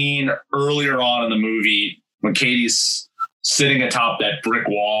scene earlier on in the movie when Katie's sitting atop that brick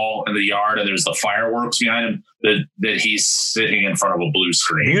wall in the yard and there's the fireworks behind him that he's sitting in front of a blue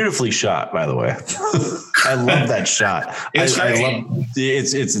screen. Beautifully shot, by the way. I love that shot. It's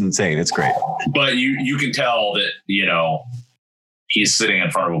insane. It's great. But you can tell that, he's sitting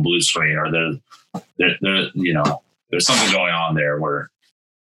in front of a blue screen or there's something going on there where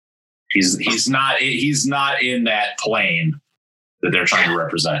he's not in that plane that they're trying to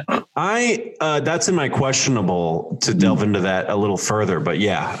represent. That's in my questionable to delve into that a little further, but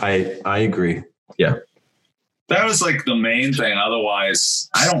yeah, I agree. Yeah. That was like the main thing. Otherwise,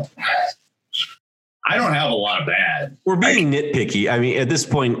 I don't have a lot of bad. We're being nitpicky. I mean, at this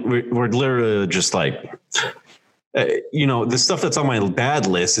point, we're literally just like, the stuff that's on my bad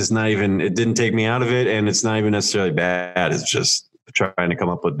list is not even, it didn't take me out of it, and it's not even necessarily bad. It's just trying to come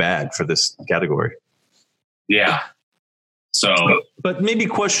up with bad for this category. Yeah. So, but maybe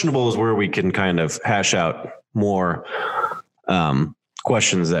questionable is where we can kind of hash out more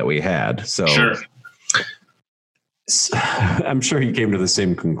questions that we had. So sure. I'm sure he came to the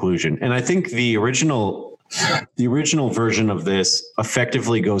same conclusion. And I think the original version of this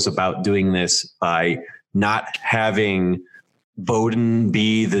effectively goes about doing this by not having Bowden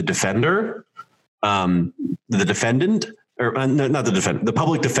be the defender, the defendant, or not the defendant, the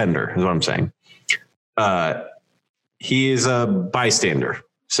public defender is what I'm saying. He is a bystander.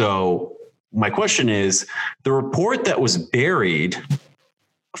 So my question is, the report that was buried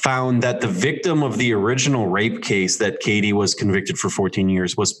found that the victim of the original rape case that Katie was convicted for 14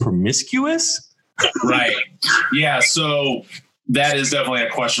 years was promiscuous. Right. Yeah. So that is definitely a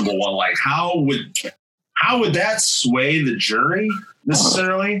questionable one. Like, how would that sway the jury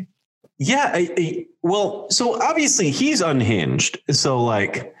necessarily? Yeah. Well, so obviously he's unhinged. So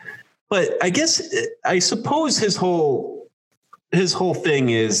but I suppose his whole thing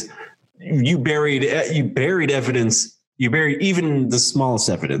is you buried evidence. You buried even the smallest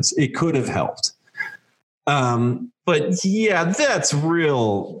evidence. It could have helped. But yeah, that's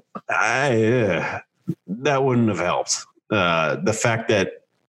real. That wouldn't have helped. The fact that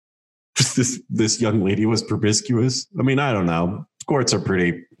this young lady was promiscuous. I mean, I don't know. Courts are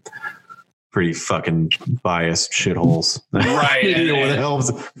pretty fucking biased shitholes. Right. Maybe it would have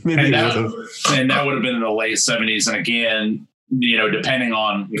helped. And that would have been in the late 70s. And again, depending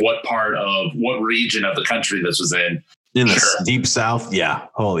on what region of the country this was in. In the deep South, yeah.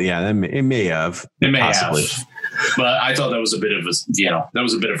 Oh, yeah. It may have. Possibly. But I thought that was a bit of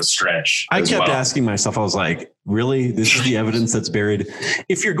a stretch. I kept asking myself, I was like, really? This is the evidence that's buried?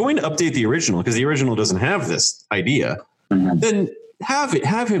 If you're going to update the original, because the original doesn't have this idea, then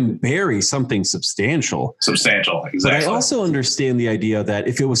have him bury something substantial. Substantial, exactly. But I also understand the idea that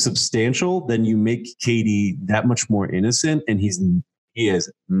if it was substantial, then you make Katie that much more innocent, and he is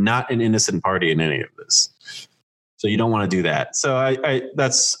not an innocent party in any of this. So you don't want to do that. So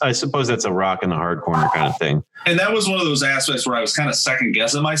I suppose that's a rock in the hard corner kind of thing. And that was one of those aspects where I was kind of second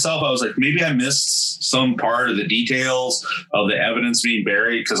guessing myself. I was like, maybe I missed some part of the details of the evidence being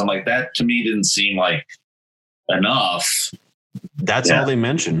buried, because I'm like, that to me didn't seem like enough. That's all they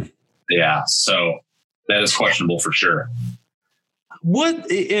mention. Yeah. So that is questionable for sure.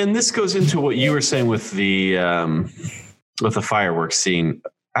 And this goes into what you were saying with the fireworks scene.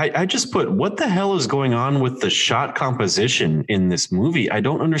 I just put, what the hell is going on with the shot composition in this movie? I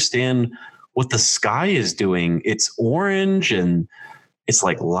don't understand what the sky is doing. It's orange and it's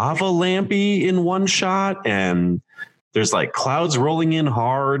like lava lampy in one shot, and there's like clouds rolling in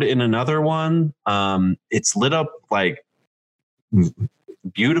hard in another one. It's lit up like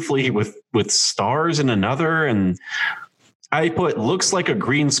beautifully with stars in another, and I put looks like a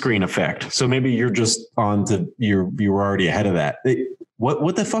green screen effect. So maybe you're just you were already ahead of that.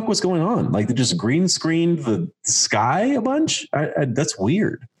 What the fuck was going on? Like they just green screened the sky a bunch? That's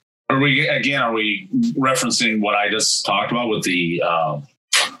weird. Are we referencing what I just talked about with the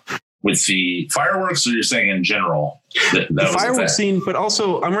fireworks, or you're saying in general? The fireworks scene, but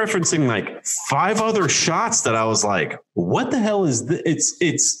also I'm referencing like 5 other shots that I was like, what the hell is this?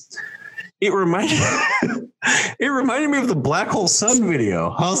 It reminded me of the Black Hole Sun video.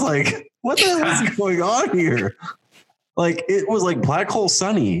 I was like, what the hell is going on here? Like, it was like Black Hole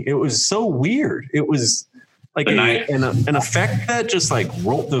Sunny. It was so weird. It was like an effect that just like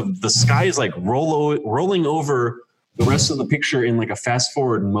the sky is like rolling over the rest of the picture in like a fast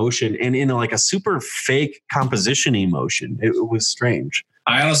forward motion and in like a super fake composition-y motion. It was strange.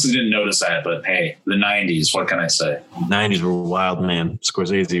 I honestly didn't notice that, but hey, the 90s, what can I say? 90s were wild, man.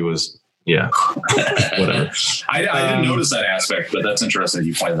 Scorsese was... Yeah, whatever. I didn't notice that aspect, but that's interesting.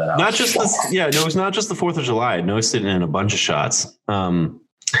 You pointed that out. Not just it was not just the 4th of July. I noticed it in a bunch of shots. Can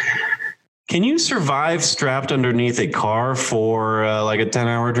you survive strapped underneath a car for like a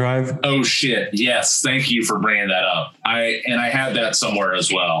 10-hour drive? Oh shit! Yes, thank you for bringing that up. I had that somewhere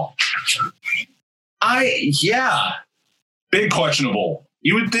as well. Big questionable.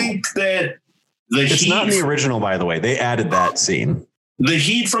 You would think that it's not in the original, by the way. They added that scene. The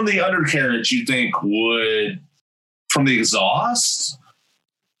heat from the undercarriage, you think from the exhaust,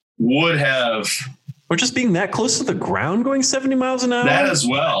 would have... Or just being that close to the ground going 70 miles an hour? That as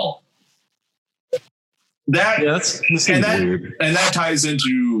well. That's weird. And that ties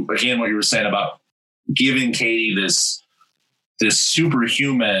into, again, what you were saying about giving Katie this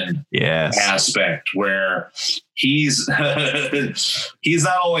superhuman aspect where he's he's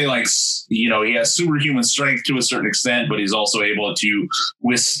not only like, you know, he has superhuman strength to a certain extent, but he's also able to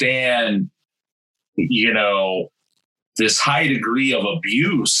withstand, you know, this high degree of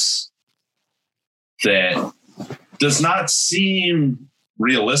abuse that does not seem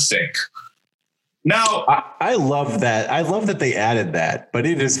realistic. Now, I love that. I love that they added that, but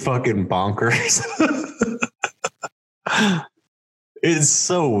it is fucking bonkers. It's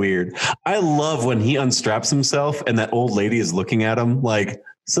so weird. I love when he unstraps himself and that old lady is looking at him like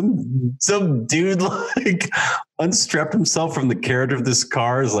some dude like unstrapped himself from the carriage of this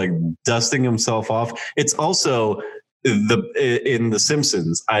car, is like dusting himself off. It's also in The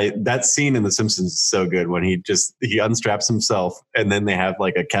Simpsons. That scene in The Simpsons is so good when he unstraps himself and then they have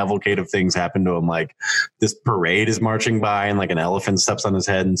like a cavalcade of things happen to him. Like this parade is marching by and like an elephant steps on his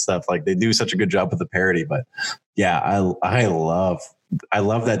head and stuff. Like they do such a good job with the parody. But yeah, I love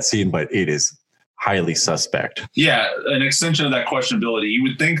that scene, but it is highly suspect. Yeah, an extension of that questionability. You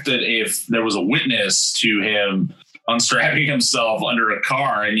would think that if there was a witness to him unstrapping himself under a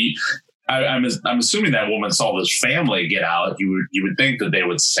car, and I'm assuming that woman saw this family get out, you would think that they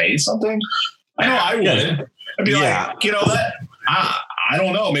would say something. I know I would. Yeah. I'd be like, you know, that I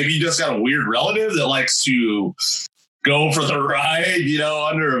don't know. Maybe you just got a weird relative that likes to go for the ride, you know,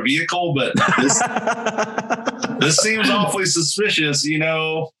 under a vehicle. But this seems awfully suspicious, you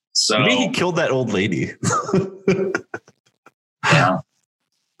know. So maybe he killed that old lady. Yeah,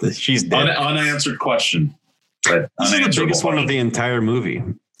 she's dead. Unanswered question. This is the biggest one of the entire movie.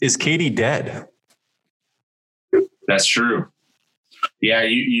 Is Katie dead? That's true. Yeah,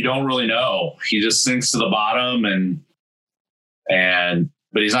 you don't really know. He just sinks to the bottom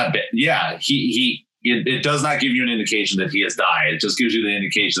but he's not dead. Yeah, it does not give you an indication that he has died. It just gives you the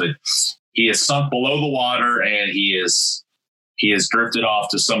indication that he is sunk below the water and he is drifted off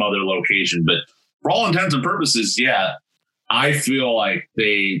to some other location. But for all intents and purposes, yeah, I feel like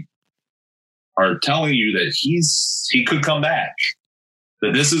they are telling you that he could come back.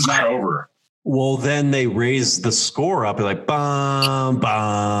 That this is not over. Well, then they raise the score up like bum,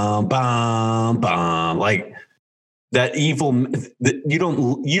 bum, bum, bum. Like that evil. You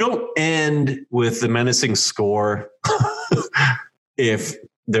don't end with the menacing score if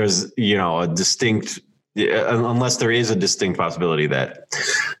there's, you know, a distinct, unless there is a distinct possibility that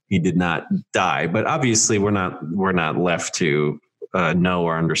he did not die. But obviously we're not left to know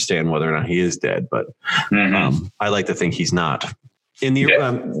or understand whether or not he is dead. But I like to think he's not. In the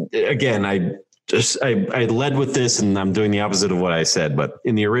again, I led with this, and I'm doing the opposite of what I said. But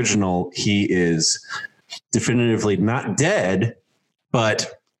in the original, he is definitively not dead.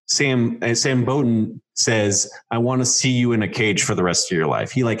 But Sam Bowden says, "I want to see you in a cage for the rest of your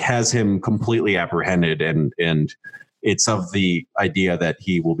life." He like has him completely apprehended, and it's of the idea that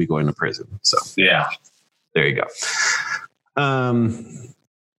he will be going to prison. So yeah, there you go.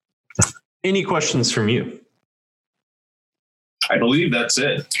 Any questions from you? I believe that's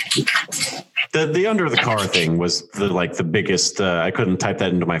it. The under the car thing was the biggest. I couldn't type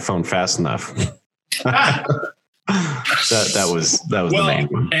that into my phone fast enough. that was the main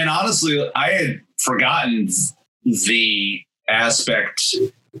one. And honestly, I had forgotten the aspect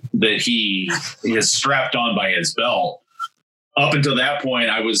that he is strapped on by his belt. Up until that point,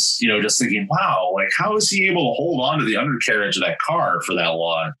 I was, you know, just thinking, wow, like how is he able to hold on to the undercarriage of that car for that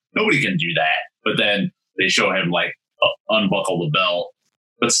long? Nobody can do that. But then they show him like unbuckle the belt,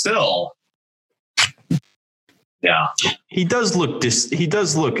 but still, yeah, he does look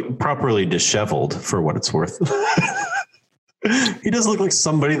properly disheveled for what it's worth. He does look like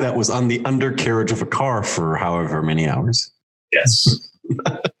somebody that was on the undercarriage of a car for however many hours. Yes.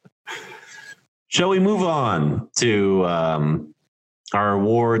 Shall we move on to our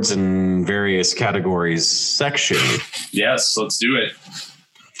awards and various categories section? Yes, let's do it.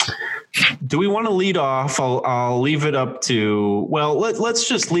 Do we want to lead off? I'll leave it up to. Well,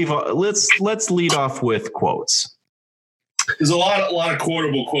 let's lead off with quotes. There's a lot of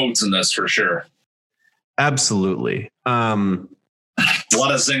quotable quotes in this for sure. Absolutely. A lot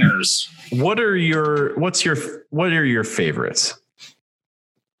of zingers. What are your favorites?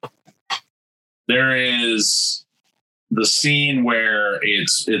 There is the scene where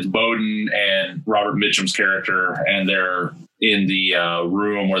it's Bowden and Robert Mitchum's character, and they're in the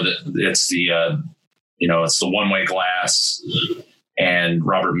room where it's the one-way glass, and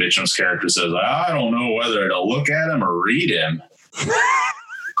Robert Mitchum's character says, "I don't know whether to look at him or read him."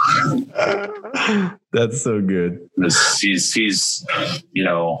 That's so good. He's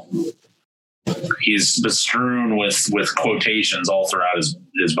bestrewn with quotations all throughout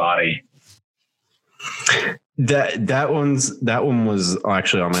his body. That one was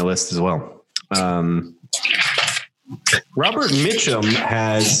actually on my list as well. Robert Mitchum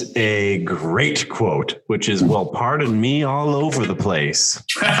has a great quote, which is, "Well, pardon me, all over the place."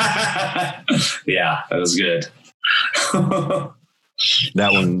 Yeah, that was good.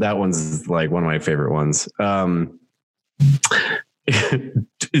 That one's like one of my favorite ones. I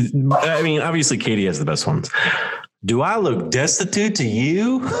mean, obviously Katie has the best ones. "Do I look destitute to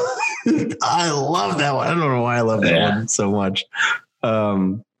you?" I love that one. I don't know why I love that one so much.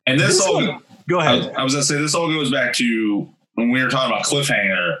 And this all go ahead. I was gonna say this all goes back to when we were talking about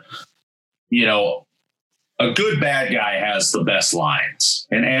cliffhanger. You know, a good bad guy has the best lines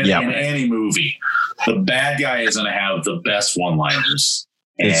in any movie. The bad guy is going to have the best one-liners.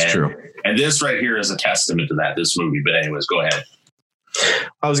 It's true. And this right here is a testament to that, this movie. But anyways, go ahead.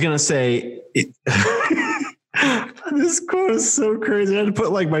 I was going to say, this quote is so crazy. I had to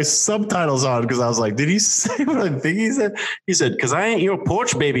put like my subtitles on because I was like, did he say what I think he said? He said, "Because I ain't your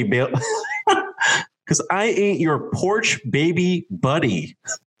porch baby, Bill." Because I ain't your porch baby buddy.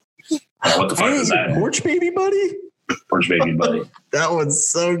 What the fuck is that? Porch baby buddy? Porch baby buddy. That one's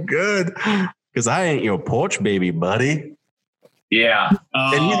so good. "Because I ain't your porch baby buddy." Yeah.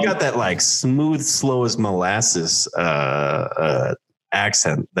 And he's got that like smooth, slow as molasses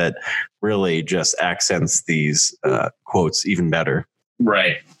accent that really just accents these quotes even better.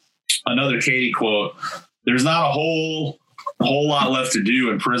 Right. Another Katie quote: "There's not a whole lot left to do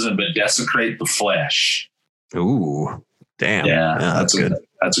in prison but desecrate the flesh." Ooh, damn. Yeah, that's good.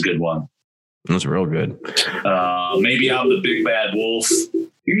 That's a good one. That's real good. Maybe I'm the big bad wolf.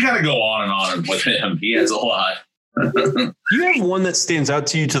 You can kind of go on and on with him. He has a lot. Do you have one that stands out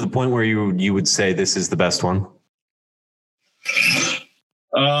to you to the point where you would say this is the best one?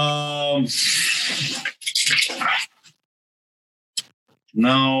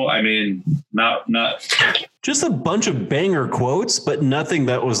 No, I mean, not just a bunch of banger quotes, but nothing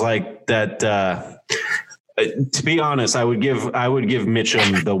that was like that. To be honest, I would give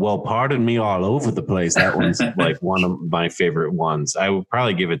Mitchum the "well, pardon me, all over the place." That one's like one of my favorite ones. I would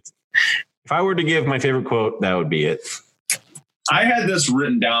probably give it, if I were to give my favorite quote, that would be it. I had this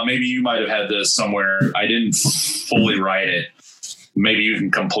written down. Maybe you might have had this somewhere. I didn't fully write it. Maybe you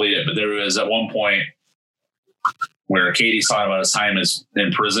can complete it. But there was at one point where Katie's talking about his time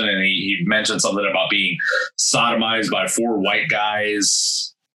in prison, and he mentioned something about being sodomized by 4 white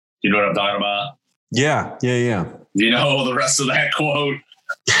guys. You know what I'm talking about? Yeah. You know the rest of that quote?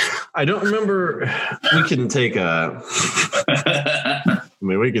 I don't remember. We can take we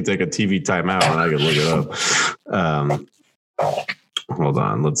could take a TV timeout and I could look it up. Hold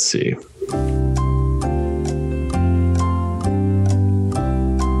on. Let's see.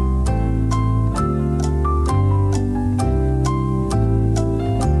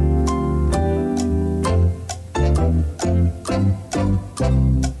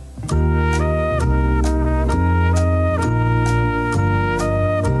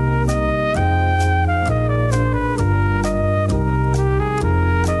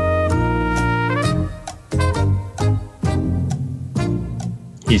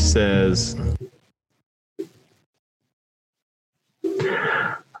 He says,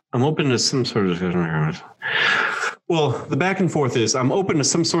 "I'm open to some sort of discussion." Well, the back and forth is, "I'm open to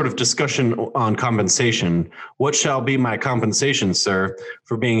some sort of discussion on compensation. What shall be my compensation, sir,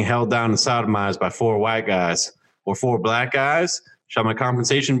 for being held down and sodomized by 4 white guys or 4 black guys? Shall my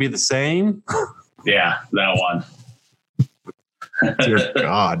compensation be the same?" Yeah, that one. Dear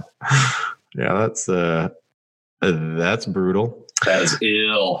God. Yeah, that's brutal. That is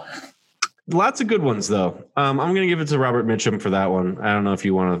ill. Lots of good ones, though. I'm going to give it to Robert Mitchum for that one. I don't know if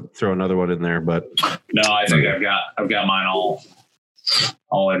you want to throw another one in there, but no, I think I've got mine all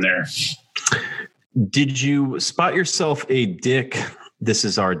in there. Did you spot yourself a Dick? This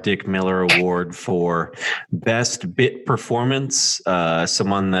is our Dick Miller Award for best bit performance.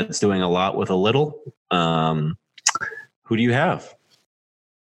 Someone that's doing a lot with a little. Who do you have?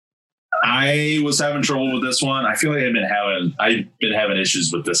 I was having trouble with this one. I feel like I've been having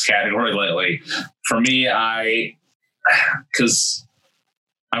issues with this category lately. For me, because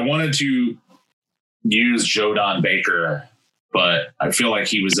I wanted to use Joe Don Baker, but I feel like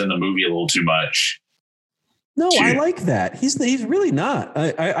he was in the movie a little too much. No, I like that. He's really not.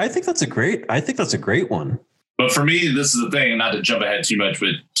 I think that's a great one. But for me, this is the thing. Not to jump ahead too much,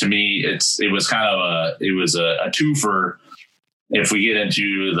 but to me, it was kind of a twofer. If we get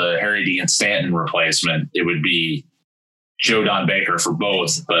into the Harry Dean Stanton replacement, it would be Joe Don Baker for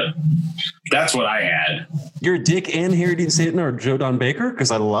both. But that's what I had. You're Dick and Harry Dean Stanton or Joe Don Baker?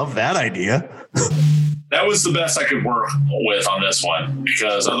 Because I love that idea. That was the best I could work with on this one.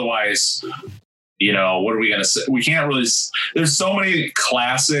 Because otherwise, what are we going to say? We can't really. There's so many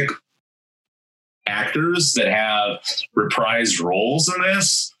classic actors that have reprised roles in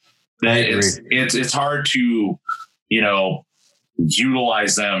this that it's hard to,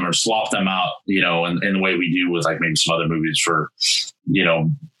 utilize them or swap them out, in the way we do with like maybe some other movies for,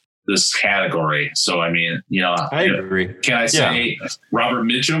 this category. So, I mean, I agree. Can I say Robert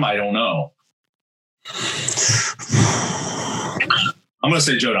Mitchum? I don't know. I'm going to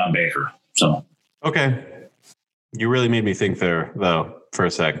say Joe Don Baker. So, okay. You really made me think there though for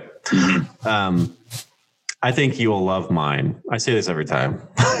a sec. Mm-hmm. I think you will love mine. I say this every time.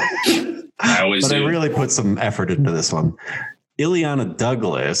 I always do. I really put some effort into this one. Illeana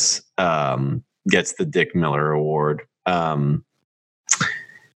Douglas gets the Dick Miller Award.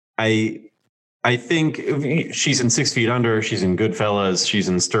 I think she's in 6 Feet Under. She's in Goodfellas. She's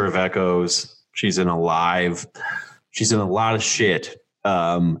in Stir of Echoes. She's in Alive. She's in a lot of shit.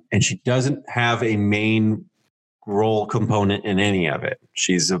 And she doesn't have a main role component in any of it.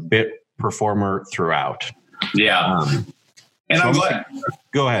 She's a bit performer throughout. Yeah. And so I'm glad.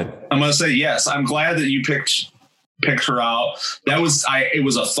 Go ahead. I'm going to say, yes, I'm glad that you picked her out. It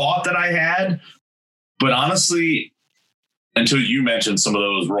was a thought that I had, but honestly, until you mentioned some of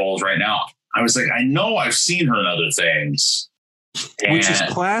those roles right now, I was like, I know I've seen her in other things. Which is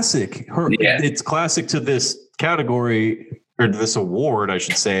classic. It's classic to this category, or this award, I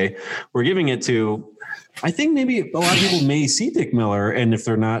should say. We're giving it to, I think maybe a lot of people may see Dick Miller, and if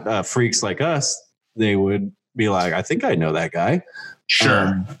they're not freaks like us, they would be like, I think I know that guy.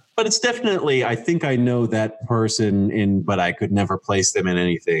 Sure. But it's definitely, I think I know that person but I could never place them in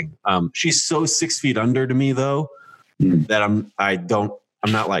anything. She's so 6 feet under to me though, that I'm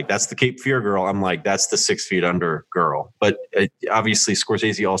not like, that's the Cape Fear girl. I'm like, that's the 6 feet under girl. But obviously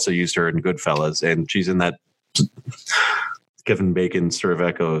Scorsese also used her in Goodfellas, and she's in that Kevin Bacon Stir of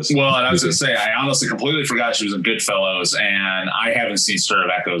Echoes. Well, and I was going to say, I honestly completely forgot she was in Goodfellas, and I haven't seen Stir of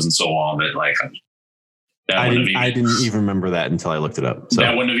Echoes in so long that like, I didn't even remember that until I looked it up. So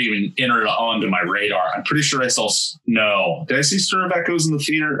that wouldn't have even entered onto my radar. I'm pretty sure I saw. No, did I see Stir of Echoes in the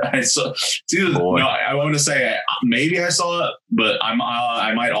theater? I saw. No, I want to say maybe I saw it, but I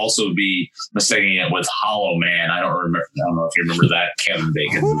might also be mistaking it with Hollow Man. I don't remember. I don't know if you remember that Kevin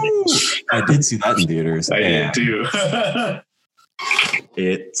Bacon movie. I did see that in theaters. I did too.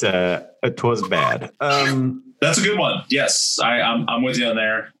 It was bad. That's a good one. Yes, I'm with you on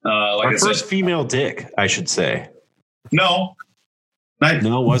there. Like our first female Dick, I should say. No, it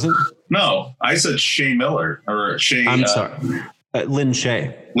wasn't. No, I said Shay Miller or Shay. I'm sorry, Lynn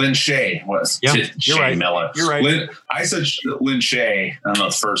Shay. Lynn Shay was. Yeah, you're right. Miller. You're right. I said Lynn Shay on the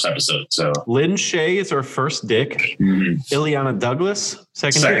first episode. So Lynn Shay is our first Dick. Mm-hmm. Illeana Douglas,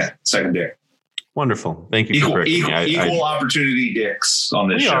 second Dick. Wonderful. Thank you for correcting me. Equal opportunity dicks on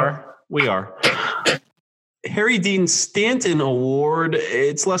this show. We are. Harry Dean Stanton Award.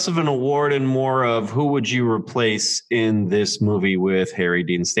 It's less of an award and more of who would you replace in this movie with Harry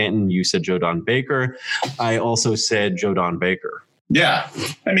Dean Stanton. You said Joe Don Baker. I also said Joe Don Baker. Yeah.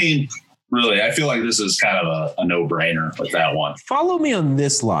 I mean, really, I feel like this is kind of a no-brainer with that one. Follow me on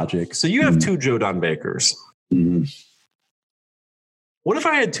this logic. So you have two Joe Don Bakers. Mm-hmm. What if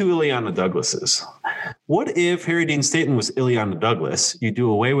I had two Illeana Douglases? What if Harry Dean Stanton was Illeana Douglas? You do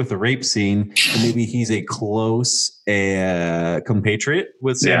away with the rape scene, and maybe he's a close compatriot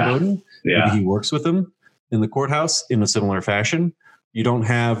with Sam Bowden. Yeah. Maybe he works with him in the courthouse in a similar fashion. You don't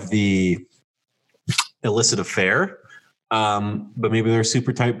have the illicit affair, but maybe they're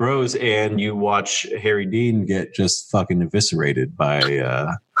super tight bros, and you watch Harry Dean get just fucking eviscerated by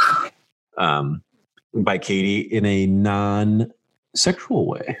Katie in a non-sexual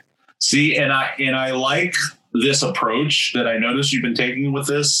way. See, and I like this approach that I noticed you've been taking with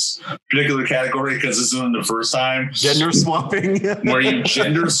this particular category, because this isn't the first time. Gender swapping. Where you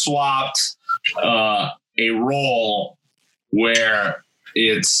gender swapped a role where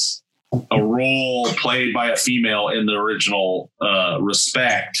it's a role played by a female in the original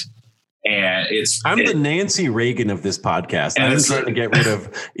Respect. And I'm the Nancy Reagan of this podcast. I'm trying to get rid of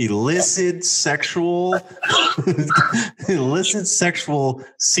illicit sexual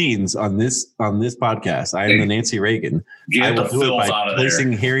scenes on this podcast. I am the Nancy Reagan. I will do it by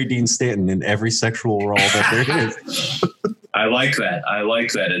placing Harry Dean Stanton in every sexual role that there is. I like that.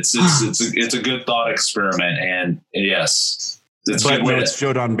 It's a good thought experiment, and yes. It's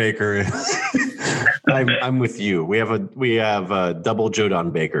Joe Don Baker. I'm with you. We have double Joe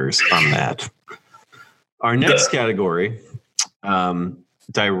Don Bakers on that. Our next category,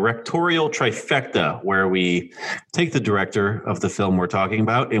 directorial trifecta, where we take the director of the film we're talking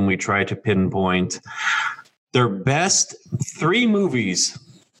about and we try to pinpoint their best 3 movies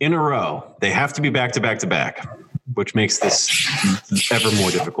in a row. They have to be back to back to back, which makes this ever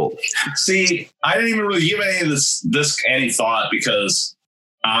more difficult. See, I didn't even really give any of this any thought because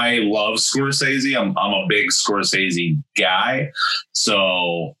I love Scorsese. I'm a big Scorsese guy,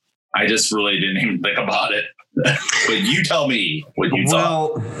 so I just really didn't even think about it. But you tell me what you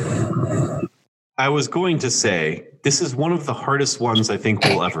thought. Well, I was going to say this is one of the hardest ones I think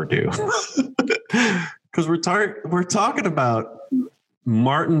we'll ever do, because we're talking about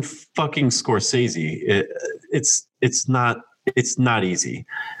Martin fucking Scorsese. It's not easy,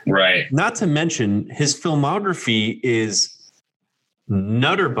 right? Not to mention his filmography is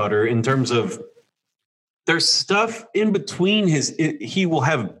nutter butter in terms of there's stuff in between he will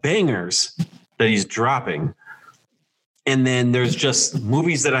have bangers that he's dropping, and then there's just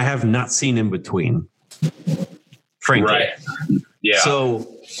movies that I have not seen in between, frankly. Right. Yeah. So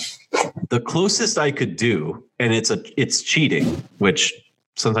the closest I could do, and it's cheating, which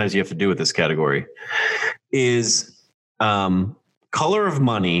sometimes you have to do with this category, is Color of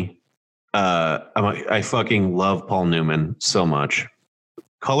Money. I fucking love Paul Newman so much.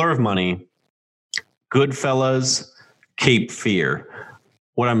 Color of Money, Goodfellas, Cape Fear.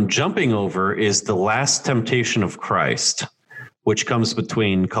 What I'm jumping over is The Last Temptation of Christ, which comes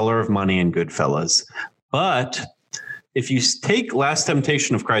between Color of Money and Goodfellas. But if you take Last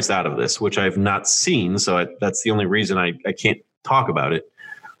Temptation of Christ out of this, which I've not seen, so that's the only reason I can't talk about it.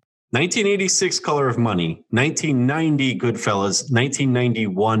 1986 Color of Money, 1990 Goodfellas,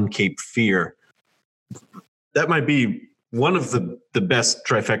 1991 Cape Fear. That might be one of the best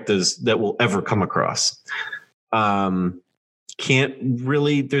trifectas that we'll ever come across.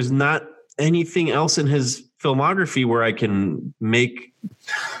 There's not anything else in his filmography where I can make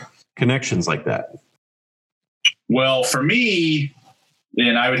connections like that. Well, for me,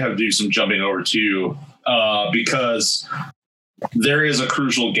 and I would have to do some jumping over too, because there is a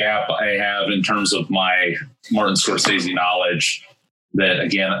crucial gap I have in terms of my Martin Scorsese knowledge that,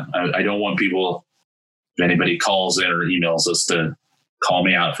 again, I don't want people, if anybody calls in or emails us, to call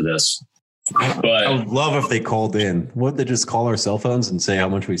me out for this. But I would love if they called in. Would they just call our cell phones and say how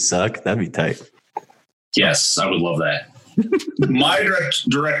much we suck? That'd be tight. Yes, I would love that. My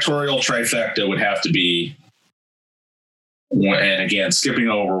directorial trifecta would have to be, and again, skipping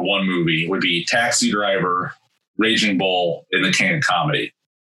over one movie, would be Taxi Driver, Raging Bull, and The King of Comedy.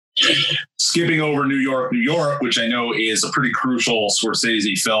 Skipping over New York, New York, which I know is a pretty crucial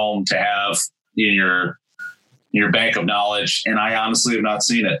Scorsese film to have in your bank of knowledge, and I honestly have not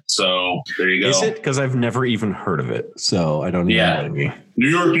seen it. So there you go. Is it? Because I've never even heard of it, so I don't even know what it means. New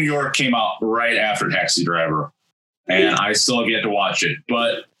York, New York came out right after Taxi Driver, and I still have yet to watch it.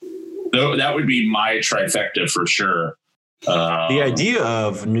 But that would be my trifecta for sure. The idea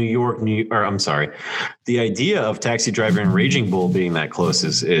of the idea of Taxi Driver and Raging Bull being that close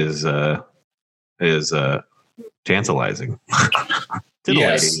is tantalizing.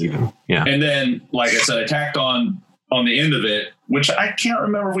 Yes. Even. Yeah. And then, like I said, I tacked on the end of it, which I can't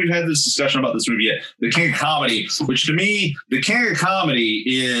remember if we've had this discussion about this movie yet. The King of Comedy, which to me, The King of Comedy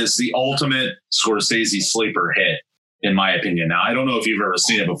is the ultimate Scorsese sleeper hit, in my opinion. Now, I don't know if you've ever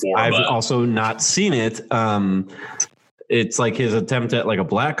seen it before. I've also not seen it. It's like his attempt at like a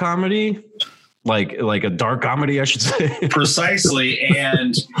black comedy, like a dark comedy, I should say. Precisely.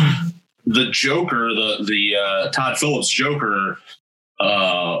 And the Joker, the Todd Phillips Joker,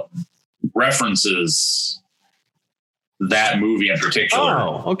 references that movie in particular.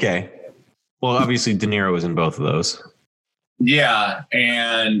 Oh, okay. Well, obviously De Niro was in both of those. Yeah,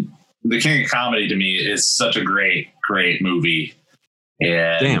 and The King of Comedy to me is such a great movie.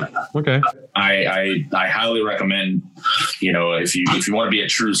 And damn. Okay. I highly recommend, if you want to be a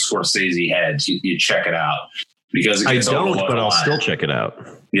true Scorsese head, you check it out, because I don't, but I'll still check it out.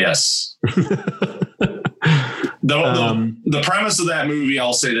 Yes. The premise of that movie,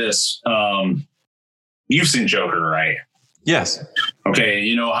 I'll say this. You've seen Joker, right? Yes. Okay.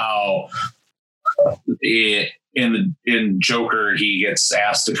 You know how in Joker, he gets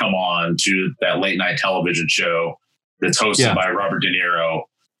asked to come on to that late night television show that's hosted by Robert De Niro,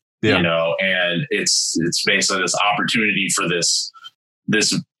 and it's basically this opportunity for this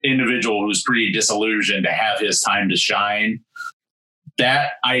individual who's pretty disillusioned to have his time to shine.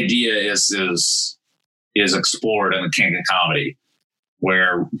 That idea is explored in The King of Comedy,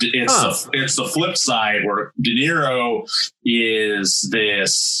 where it's the flip side, where De Niro is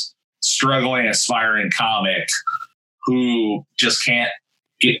this struggling, aspiring comic who just can't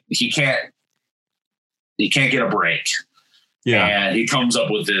get a break. Yeah. And he comes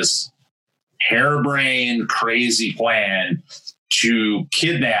up with this harebrained, crazy plan to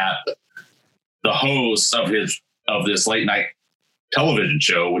kidnap the host of this late night television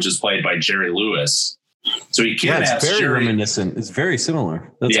show, which is played by Jerry Lewis. So he kidnaps it's very Jerry. reminiscent. It's very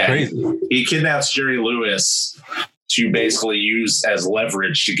similar. That's crazy. He kidnaps Jerry Lewis to basically use as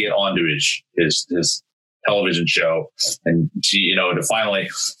leverage to get onto his television show, and to finally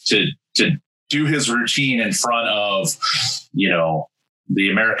to do his routine in front of the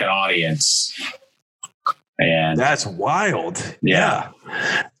American audience. And that's wild. Yeah.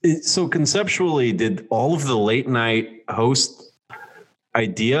 So conceptually, did all of the late night host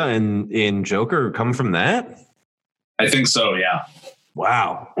idea in Joker come from that? I think so. Yeah.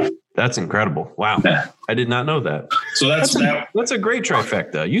 Wow. That's incredible. Wow. Yeah. I did not know that. So that's a great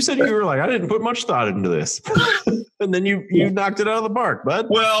trifecta. You said you were like, I didn't put much thought into this. And then you knocked it out of the park, bud.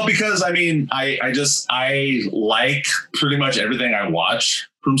 Well, because I like pretty much everything I watch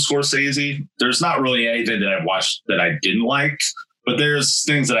from Scorsese. There's not really anything that I've watched that I didn't like, but there's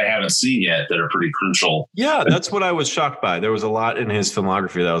things that I haven't seen yet that are pretty crucial. Yeah, that's what I was shocked by. There was a lot in his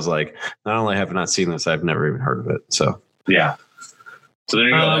filmography that I was like, not only have I not seen this, I've never even heard of it. So yeah. So there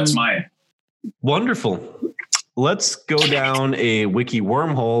you go. That's mine. Wonderful. Let's go down a wiki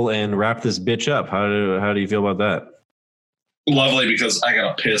wormhole and wrap this bitch up. How do you feel about that? Lovely, because I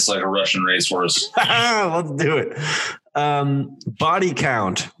got to piss like a Russian racehorse. Let's do it. Body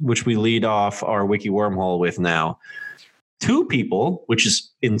count, which we lead off our wiki wormhole with now. 2 people, which is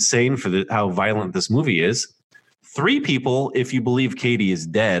insane for how violent this movie is. 3 people, if you believe Katie is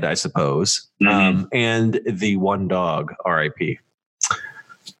dead, I suppose. Mm-hmm. And the 1 dog, R.I.P.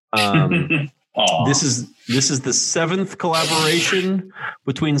 This is the 7th collaboration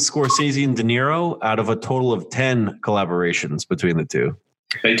between Scorsese and De Niro out of a total of 10 collaborations between the two.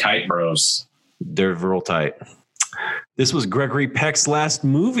 They tight bros. They're real tight. This was Gregory Peck's last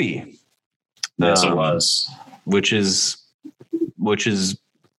movie. Yes, it was. Which is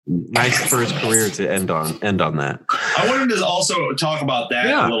nice for his career to end on that. I wanted to also talk about that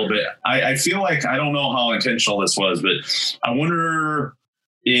a little bit. I feel like, I don't know how intentional this was, but I wonder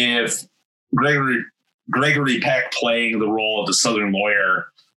if Gregory Peck playing the role of the Southern lawyer,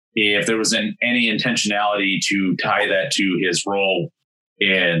 if there was any intentionality to tie that to his role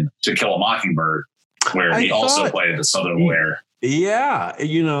in To Kill a Mockingbird, where he also played the Southern lawyer. Yeah.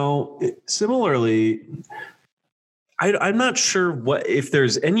 Similarly, I'm not sure if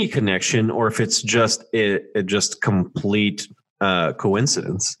there's any connection or if it's just just complete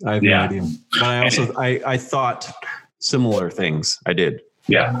coincidence. I have no idea. But I thought similar things. I did.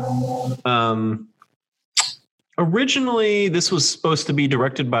 Yeah. Originally, this was supposed to be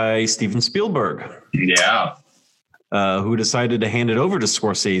directed by Steven Spielberg. Yeah. Who decided to hand it over to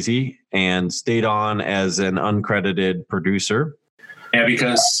Scorsese and stayed on as an uncredited producer. Yeah,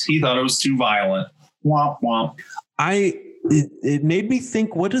 because he thought it was too violent. Womp womp. It made me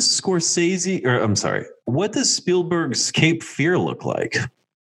think, what does Spielberg's Cape Fear look like?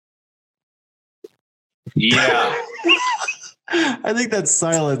 Yeah. I think that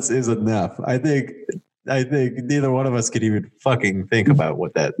silence is enough. I think neither one of us could even fucking think about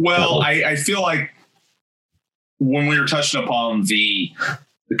what that. Well, I feel like when we were touching upon the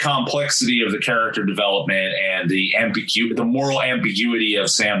complexity of the character development and the moral ambiguity of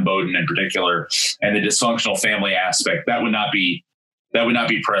Sam Bowden in particular, and the dysfunctional family aspect, that would not be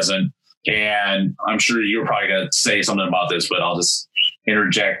present. And I'm sure you're probably going to say something about this, but I'll just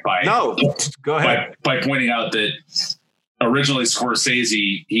interject go ahead by pointing out that originally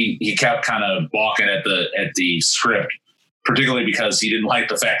Scorsese, he kept kind of balking at the script, particularly because he didn't like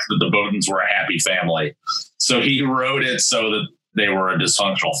the fact that the Bowdens were a happy family. So he wrote it so that they were a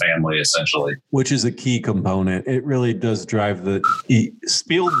dysfunctional family, essentially. Which is a key component. It really does drive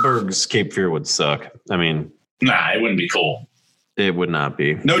Spielberg's Cape Fear would suck. I mean, nah, it wouldn't be cool. It would not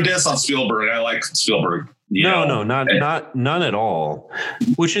be. No diss on Spielberg. I like Spielberg. None at all.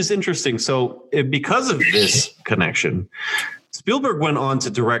 Which is interesting. So because of this connection, Spielberg went on to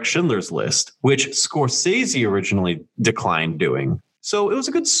direct Schindler's List, which Scorsese originally declined doing. So it was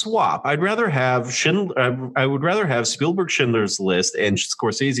a good swap. I would rather have Spielberg's Schindler's List and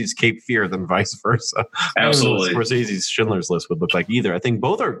Scorsese's Cape Fear than vice versa. Absolutely. I don't know what Scorsese's Schindler's List would look like either. I think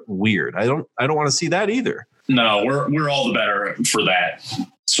both are weird. I don't want to see that either. No, we're all the better for that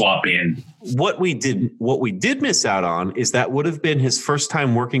swapping. What we did miss out on is that would have been his first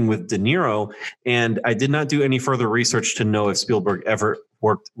time working with De Niro, and I did not do any further research to know if Spielberg ever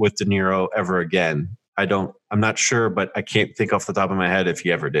worked with De Niro ever again. I'm not sure, but I can't think off the top of my head if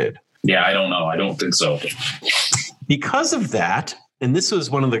he ever did. Yeah, I don't know. I don't think so. Because of that, and this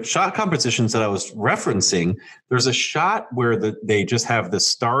was one of the shot compositions that I was referencing, there's a shot where they just have the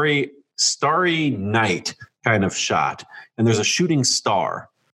starry night kind of shot, and there's a shooting star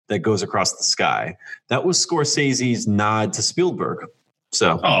that goes across the sky. That was Scorsese's nod to Spielberg.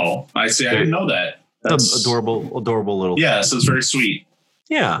 So, I see. I didn't know that. That's adorable little. Yeah, so it's very sweet.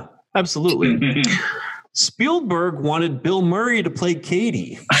 Yeah, absolutely. Spielberg wanted Bill Murray to play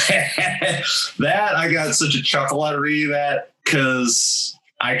Katie. That I got such a chuckle out of reading that because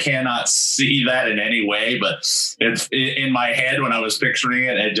I cannot see that in any way, but it's in my head when I was picturing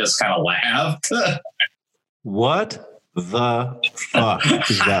it, it just kind of laughed. What the fuck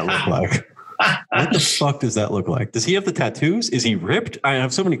does that look like? What the fuck does that look like? Does he have the tattoos? Is he ripped? I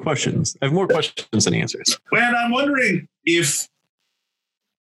have so many questions. I have more questions than answers. And I'm wondering if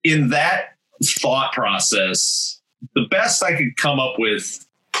in that thought process, the best I could come up with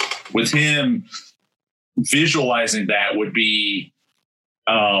him visualizing that would be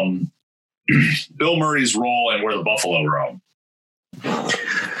Bill Murray's role in Where the Buffalo Roam.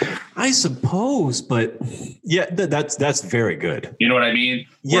 I suppose, but yeah, that's very good. You know what I mean?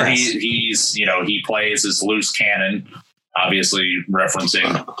 Yes. Where he's he plays as loose cannon, obviously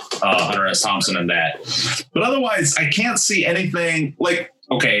referencing Hunter S. Thompson in that. But otherwise, I can't see anything like,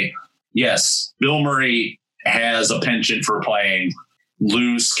 okay, yes, Bill Murray has a penchant for playing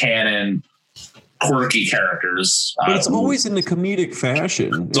loose cannon, quirky characters. But it's always in the comedic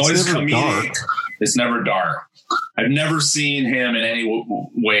fashion. It's always never comedic. dark. It's never dark. I've never seen him in any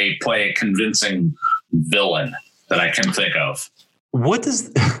way play a convincing villain that I can think of. What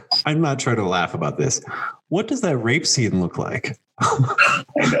does... I'm not trying to laugh about this. What does that rape scene look like? I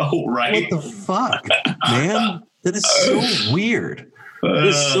know, right? What the fuck, man? That is so weird. It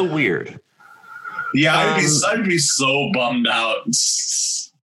is so weird. Yeah, I'd be so bummed out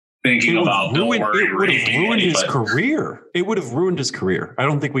thinking about Bill Murray. It would have ruined his career. It would have ruined his career. I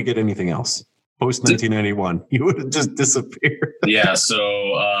don't think we get anything else. Post 1991, he would have just disappeared. Yeah,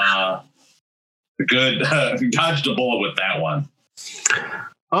 so good. Dodged a bullet with that one.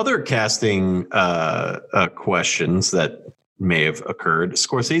 Other casting questions that may have occurred.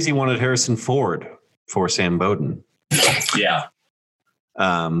 Scorsese wanted Harrison Ford for Sam Bowden. Yeah.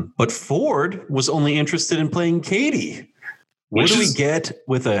 But Ford was only interested in playing Katie. What do we get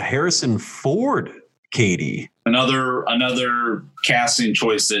with a Harrison Ford Katie? Another casting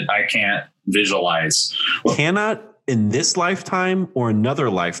choice that I can't visualize. Cannot in this lifetime or another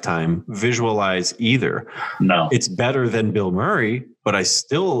lifetime visualize either. No. It's better than Bill Murray, but I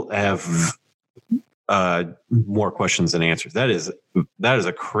still have more questions than answers. That is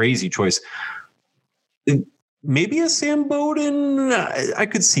a crazy choice. Maybe a Sam Bowden. I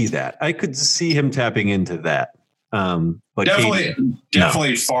could see that. I could see him tapping into that. But definitely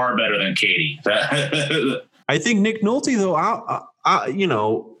Katie, far better than Katie. I think Nick Nolte, though,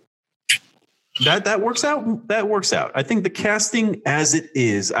 that works out. That works out. I think the casting as it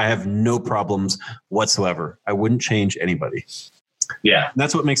is, I have no problems whatsoever. I wouldn't change anybody. Yeah, and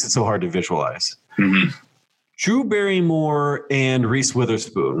that's what makes it so hard to visualize. Mm-hmm. Drew Barrymore and Reese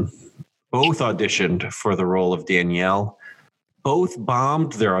Witherspoon both auditioned for the role of Danielle. Both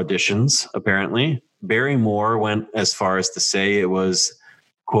bombed their auditions, apparently. Barrymore went as far as to say it was,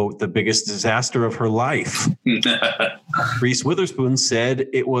 quote, the biggest disaster of her life. Reese Witherspoon said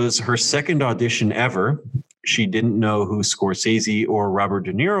it was her second audition ever. She didn't know who Scorsese or Robert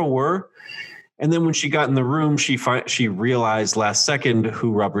De Niro were. And then when she got in the room, she realized last second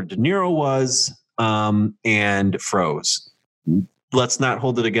who Robert De Niro was and froze. Let's not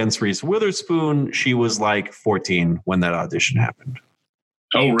hold it against Reese Witherspoon. She was like 14 when that audition happened.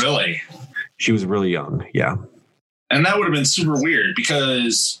 Oh, really? She was really young. Yeah. And that would have been super weird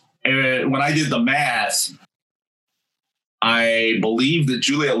because when I did the math, I believe that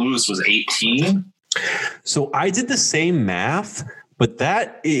Juliette Lewis was 18. So I did the same math, but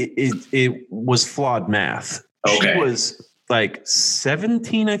that it was flawed math. Okay. She was like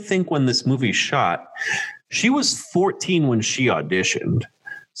 17, I think, when this movie shot. She was 14 when she auditioned.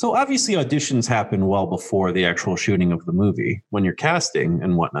 So obviously auditions happen well before the actual shooting of the movie when you're casting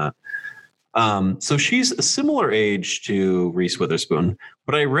and whatnot. So she's a similar age to Reese Witherspoon,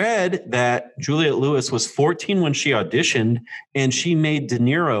 but I read that Juliette Lewis was 14 when she auditioned and she made De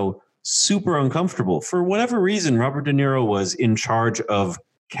Niro super uncomfortable. For whatever reason, Robert De Niro was in charge of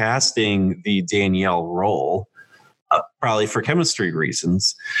casting the Danielle role, probably for chemistry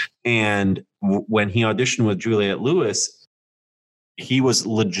reasons. And when he auditioned with Juliette Lewis, he was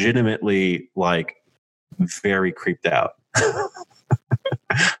legitimately like very creeped out.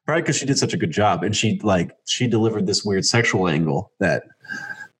 Probably because she did such a good job, and she delivered this weird sexual angle that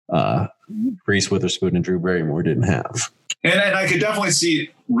Reese Witherspoon and Drew Barrymore didn't have. And I could definitely see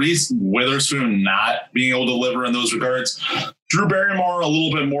Reese Witherspoon not being able to deliver in those regards. Drew Barrymore a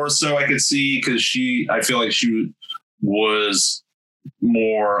little bit more so I could see because I feel like she was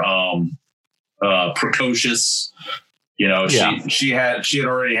more precocious She had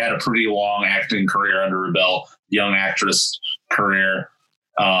already had a pretty long acting career under her belt, young actress career.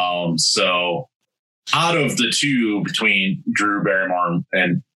 So out of the two, between Drew Barrymore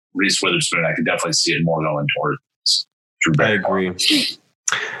and Reese Witherspoon, I could definitely see it more going towards Drew Barrymore. I agree.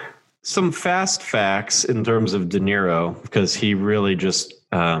 Some fast facts in terms of De Niro, because he really just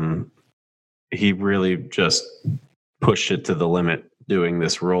pushed it to the limit doing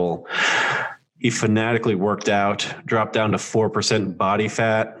this role. He fanatically worked out, dropped down to 4% body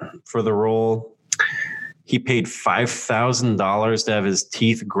fat for the role. He paid $5,000 to have his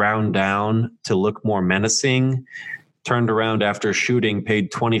teeth ground down to look more menacing. Turned around after shooting,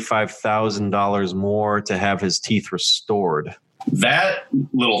 paid $25,000 more to have his teeth restored. That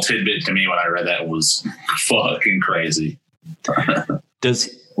little tidbit to me when I read that was fucking crazy.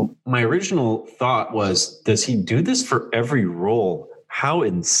 My original thought was, does he do this for every role? How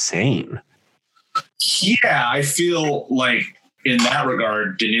insane. Yeah, I feel like in that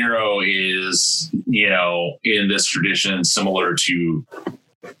regard, De Niro is, in this tradition similar to,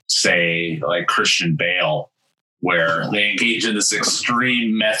 say, like Christian Bale, where they engage in this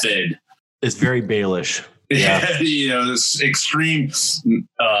extreme method. It's very Bale-ish. Yeah. This extreme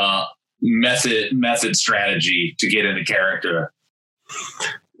method strategy to get into character.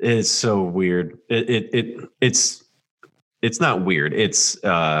 It's so weird. It's not weird. It's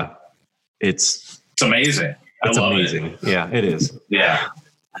amazing. It's I love amazing. It. Yeah, it is. Yeah.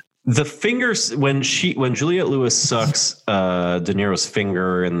 The fingers when Juliette Lewis sucks De Niro's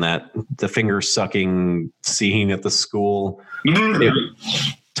finger in the finger sucking scene at the school,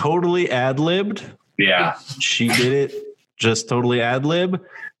 totally ad-libbed. Yeah. She did it just totally ad-lib.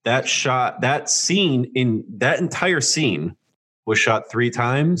 That entire scene was shot 3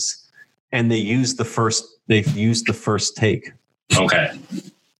 times, and they used the first take. Okay.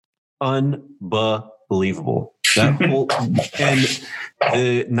 Unbelievable. That whole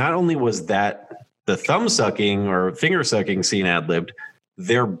not only was that the thumb sucking or finger sucking scene ad-libbed,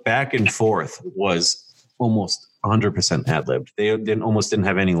 their back and forth was almost 100% ad-libbed. They almost didn't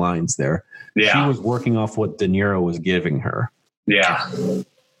have any lines there. Yeah. She was working off what De Niro was giving her. Yeah.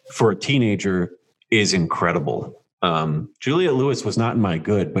 For a teenager is incredible. Juliette Lewis was not in My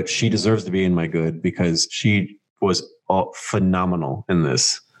Good, but she deserves to be in My Good because she was phenomenal in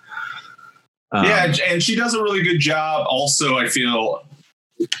this. And she does a really good job also, I feel,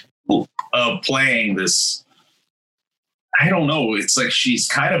 of playing this. I don't know. It's like she's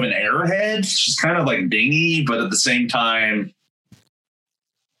kind of an airhead. She's kind of like dingy, but at the same time,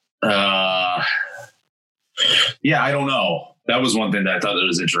 I don't know. That was one thing that I thought that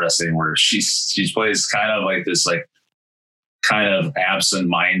was interesting, where she plays kind of like this, like kind of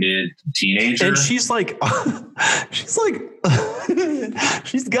absent-minded teenager, and she's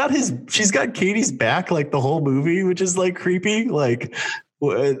got Katie's back like the whole movie, which is like creepy. Like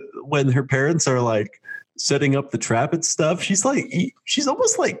when her parents are like setting up the trap and stuff, she's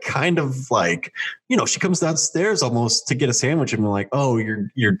almost like kind of like, she comes downstairs almost to get a sandwich and be like, oh,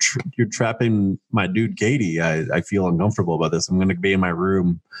 you're trapping my dude Katie. I feel uncomfortable about this. I'm going to be in my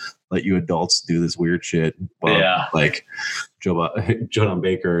room, let you adults do this weird shit. Well, yeah. Like Joan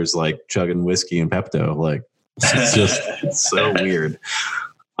Baker is like chugging whiskey and Pepto. Like it's just so weird.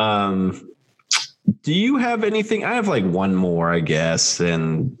 Do you have anything? I have like one more, I guess.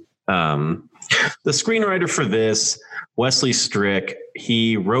 And the screenwriter for this, Wesley Strick,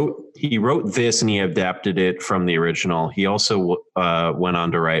 he wrote this and he adapted it from the original. He also went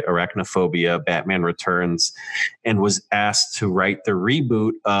on to write Arachnophobia, Batman Returns, and was asked to write the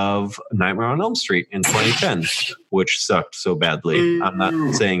reboot of Nightmare on Elm Street in 2010, which sucked so badly. I'm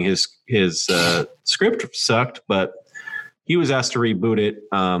not saying his script sucked, but he was asked to reboot it,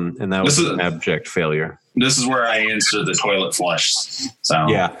 and that was an abject failure. This is where I insert the toilet flush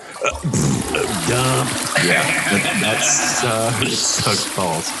sound. Yeah. That's sucks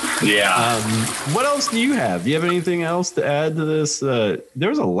balls. Yeah. What else do you have? Do you have anything else to add to this?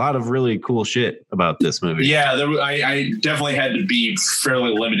 There's a lot of really cool shit about this movie. Yeah, I definitely had to be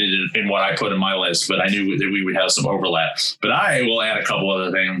fairly limited in what I put in my list, but I knew that we would have some overlap. But I will add a couple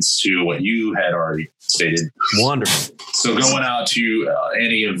other things to what you had already stated. Wonderful. So going out to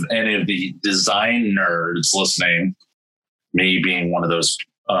any of the design nerds listening, me being one of those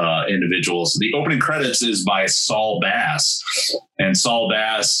individuals, the opening credits is by Saul Bass, and Saul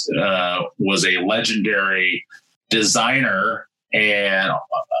Bass was a legendary designer, and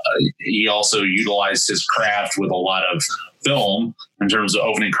he also utilized his craft with a lot of film in terms of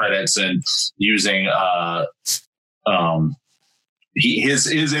opening credits and using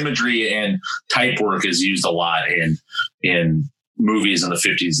his imagery and type work is used a lot in movies in the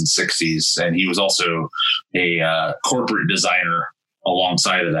 50s and 60s, and he was also a corporate designer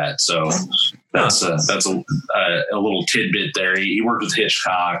alongside of that. So that's a little tidbit there. He worked with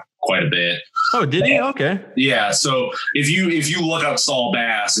Hitchcock quite a bit. Oh, did he? Okay. Yeah. So if you look up Saul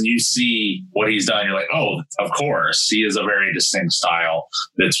Bass and you see what he's done, you're like, oh, of course, he is a very distinct style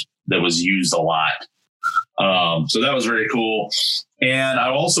that was used a lot. So that was very cool. And I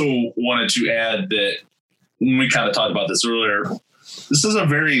also wanted to add that when we kind of talked about this earlier, this is a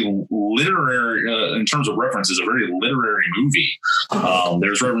very literary, in terms of references, a very literary movie.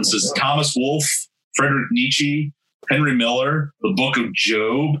 There's references to Thomas Wolfe, Friedrich Nietzsche, Henry Miller, the Book of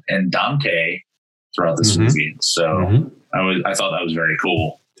Job, and Dante throughout this movie. So I thought that was very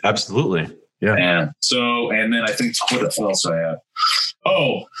cool. Absolutely. Yeah. And then I think, what else do I have?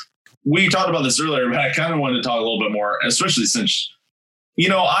 Oh, we talked about this earlier, but I kind of wanted to talk a little bit more, especially since,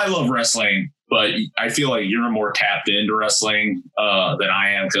 I love wrestling, but I feel like you're more tapped into wrestling than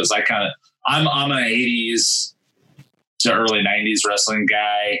I am, because I'm an 80s to early 90s wrestling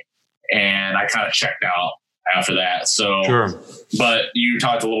guy, and I kind of checked out after that. So, sure. But you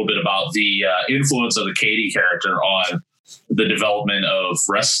talked a little bit about the influence of the Katie character on the development of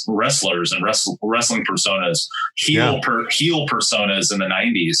wrestlers and wrestling personas, heel personas in the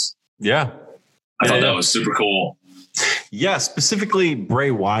 90s. Yeah. I thought that was super cool. Yeah, specifically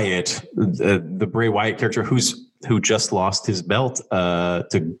Bray Wyatt, the Bray Wyatt character who just lost his belt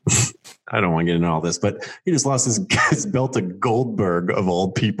to, I don't want to get into all this, but he just lost his belt to Goldberg, of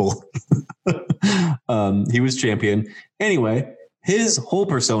all people. He was champion. Anyway, his whole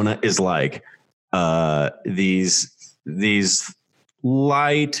persona is like these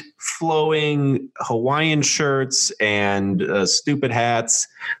light flowing Hawaiian shirts and stupid hats.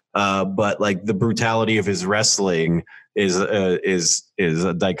 But like the brutality of his wrestling is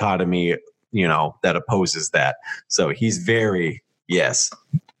a dichotomy, that opposes that. So he's very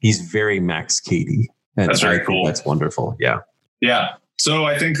Max Cady. And that's very cool. That's wonderful. Yeah. Yeah. So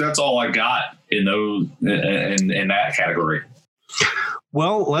I think that's all I got in those in that category.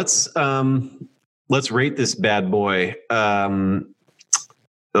 Well, let's rate this bad boy.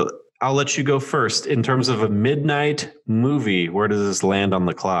 I'll let you go first. In terms of a midnight movie, where does this land on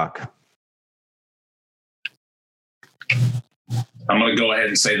the clock? I'm going to go ahead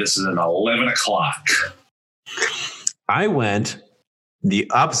and say this is an 11 o'clock. I went the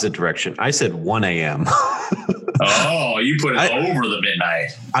opposite direction. I said 1 a.m. Oh, you put it over the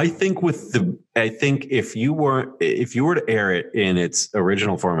midnight. I think if you were to air it in its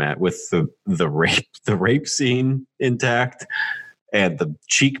original format with the rape scene intact and the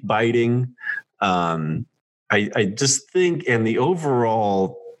cheek biting, I just think, and the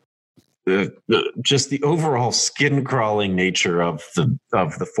overall skin crawling nature of the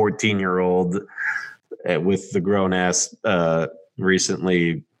 14-year-old with the grown ass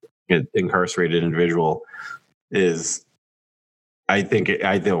recently incarcerated individual is, I think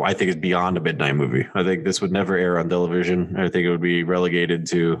it's beyond a midnight movie. I think this would never air on television. I think it would be relegated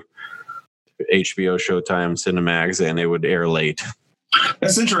to HBO, Showtime, Cinemax, and it would air late.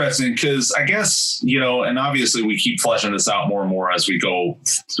 That's interesting, because I guess, and obviously we keep fleshing this out more and more as we go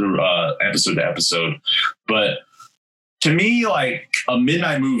through episode to episode. But to me, like, a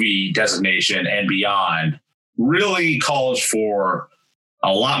midnight movie designation and beyond really calls for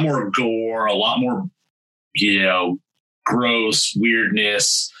a lot more gore, a lot more, gross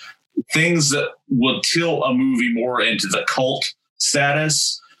weirdness, things that will tilt a movie more into the cult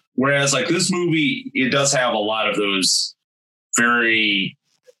status. Whereas like this movie, it does have a lot of those very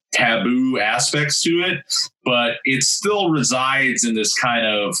taboo aspects to it, but it still resides in this kind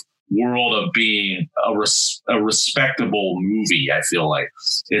of world of being a respectable movie. I feel like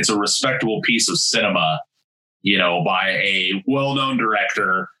it's a respectable piece of cinema, by a well-known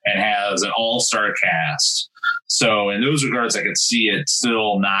director, and has an all-star cast. So in those regards, I could see it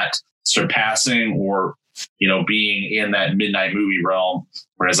still not surpassing or, being in that midnight movie realm.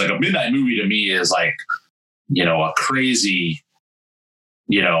 Whereas like a midnight movie to me is like, a crazy,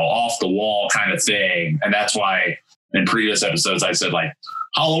 off the wall kind of thing. And that's why in previous episodes, I said like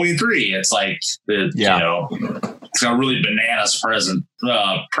Halloween 3, it's like, it's got a really bananas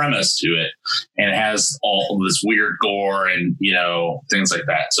premise to it. And it has all this weird gore and, things like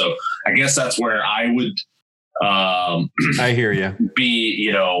that. So I guess that's where I would, I hear you.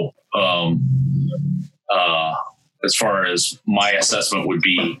 Be, as far as my assessment would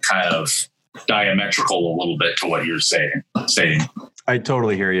be kind of diametrical a little bit to what you're saying. I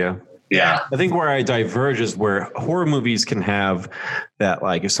totally hear you. Yeah. I think where I diverge is where horror movies can have that,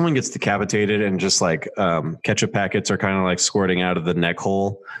 like, if someone gets decapitated and just like ketchup packets are kind of like squirting out of the neck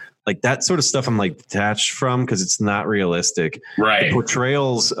hole, like that sort of stuff I'm like detached from because it's not realistic. Right. The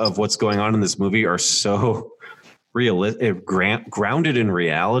portrayals of what's going on in this movie are so realistic, grounded in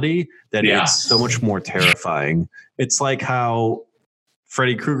reality that it's so much more terrifying. It's like how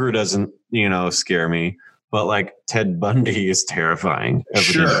Freddy Krueger doesn't, scare me, but like Ted Bundy is terrifying.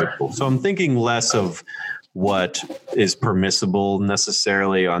 Sure. So I'm thinking less of what is permissible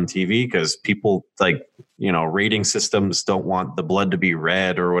necessarily on TV because people like, rating systems don't want the blood to be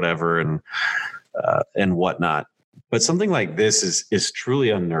red or whatever and whatnot. But something like this is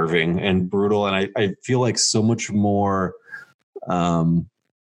truly unnerving and brutal. And I feel like so much more, I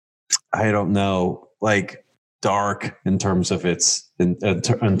don't know, like dark in terms of its in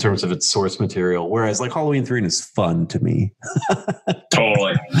terms of its source material. Whereas like Halloween 3 is fun to me.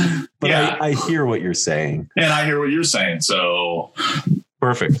 Totally. But I hear what you're saying. And I hear what you're saying. So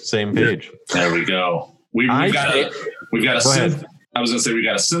perfect. Same page. There we go. We've got a I was going to say we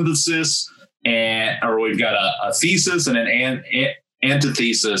got a synthesis or we've got a thesis and an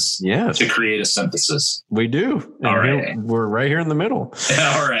antithesis to create a synthesis. We do. And all right. We're right here in the middle.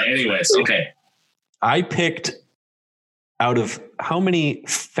 All right. Anyways. Okay. I picked out of how many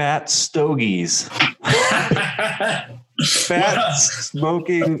fat stogies,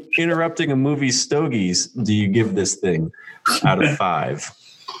 smoking, interrupting a movie stogies do you give this thing out of 5?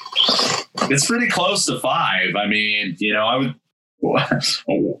 It's pretty close to 5. I mean, I would.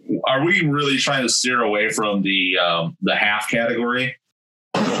 Are we really trying to steer away from the half category?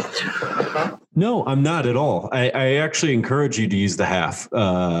 No, I'm not at all. I actually encourage you to use the half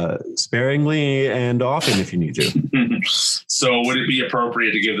sparingly and often if you need to. So would it be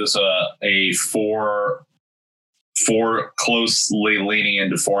appropriate to give this a 4 closely leaning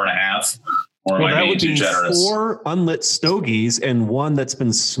into 4.5? Or am I being too generous? 4 unlit stogies and 1 that's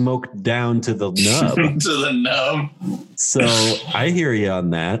been smoked down to the nub. To the nub. So I hear you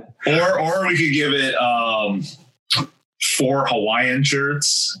on that. Or we could give it 4 Hawaiian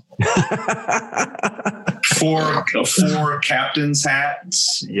shirts. 4 captain's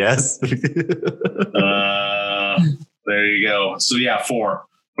hats. Yes. There you go. So yeah, 4.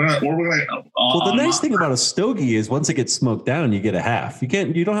 Well, the nice thing about a stogie is once it gets smoked down, you get a half. You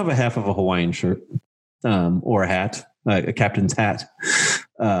don't have a half of a Hawaiian shirt or a hat, a captain's hat.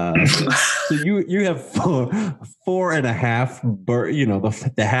 So you have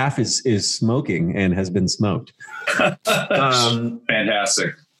 4.5. The half is smoking and has been smoked.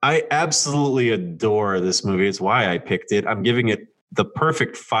 Fantastic. I absolutely adore this movie. It's why I picked it. I'm giving it the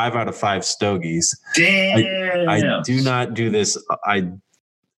perfect 5 out of 5 stogies. Damn. I do not do this.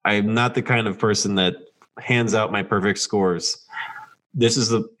 I'm not the kind of person that hands out my perfect scores. This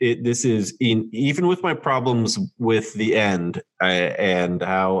is even with my problems with the end and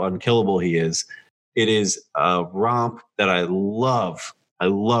how unkillable he is. It is a romp that I love. I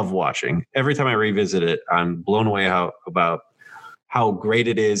love watching. Every time I revisit it, I'm blown away about how great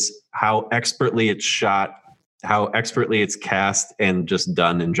it is, how expertly it's shot, how expertly it's cast, and just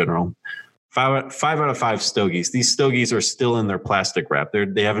done in general. 5 out of 5 stogies. These stogies are still in their plastic wrap.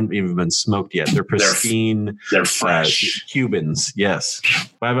 They haven't even been smoked yet. They're pristine. They're fresh. Cubans. Yes.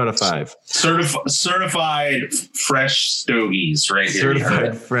 5 out of 5. Certified fresh stogies right here.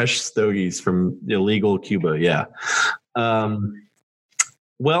 Certified fresh stogies from illegal Cuba. Yeah.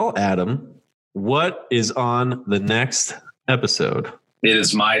 Well, Adam, what is on the next episode? It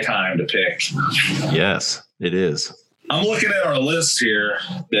is my time to pick. Yes, it is. I'm looking at our list here,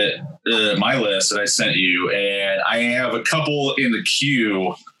 my list that I sent you, and I have a couple in the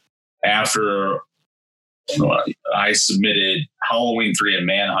queue after I submitted Halloween 3 and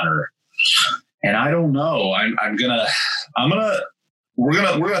Manhunter. And I don't know. We're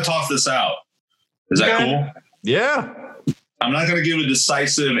gonna talk this out. Is that cool? Yeah. I'm not gonna give a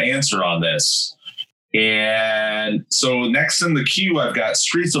decisive answer on this. And so next in the queue, I've got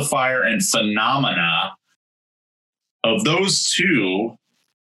Streets of Fire and Phenomena. Of those two,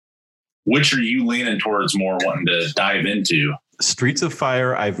 which are you leaning towards more wanting to dive into? Streets of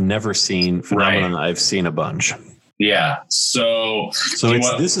Fire, I've never seen. Phenomenon, right. I've seen a bunch. Yeah. So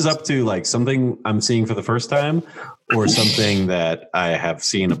this is up to like something I'm seeing for the first time or something that I have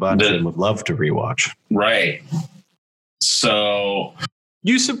seen a bunch and would love to rewatch. Right. So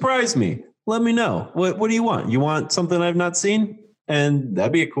you surprised me. Let me know. What do you want? You want something I've not seen? And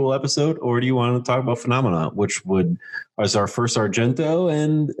that'd be a cool episode. Or do you want to talk about Phenomena, which is our first Argento,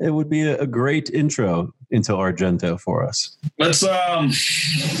 and it would be a great intro into Argento for us. Let's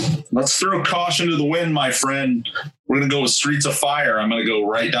throw caution to the wind, my friend. We're gonna go with Streets of Fire. I'm gonna go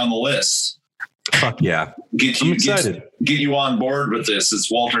right down the list. Fuck yeah! I'm excited. Get you on board with this. It's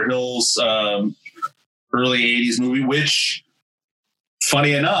Walter Hill's early '80s movie, which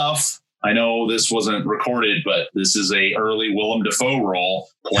funny enough, I know this wasn't recorded, but this is a early Willem Dafoe role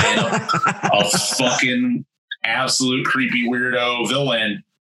playing a fucking absolute creepy weirdo villain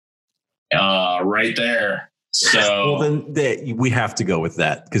right there. So well, then we have to go with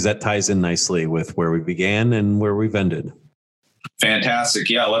that because that ties in nicely with where we began and where we've ended. Fantastic.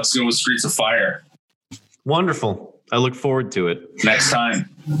 Yeah, let's go with Streets of Fire. Wonderful. I look forward to it. Next time.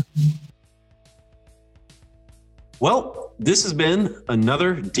 Well, this has been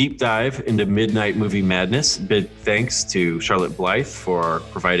another deep dive into Midnight Movie Madness. Big thanks to Charlotte Blythe for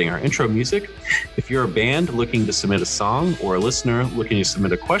providing our intro music. If you're a band looking to submit a song or a listener looking to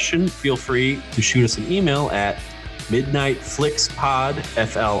submit a question, feel free to shoot us an email at midnightflixpod,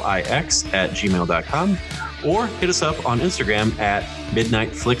 FLIX@gmail.com, or hit us up on Instagram at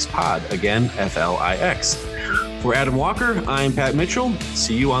midnightflixpod, again, FLIX. For Adam Walker, I'm Pat Mitchell.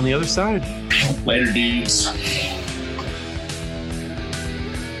 See you on the other side. Later, dudes.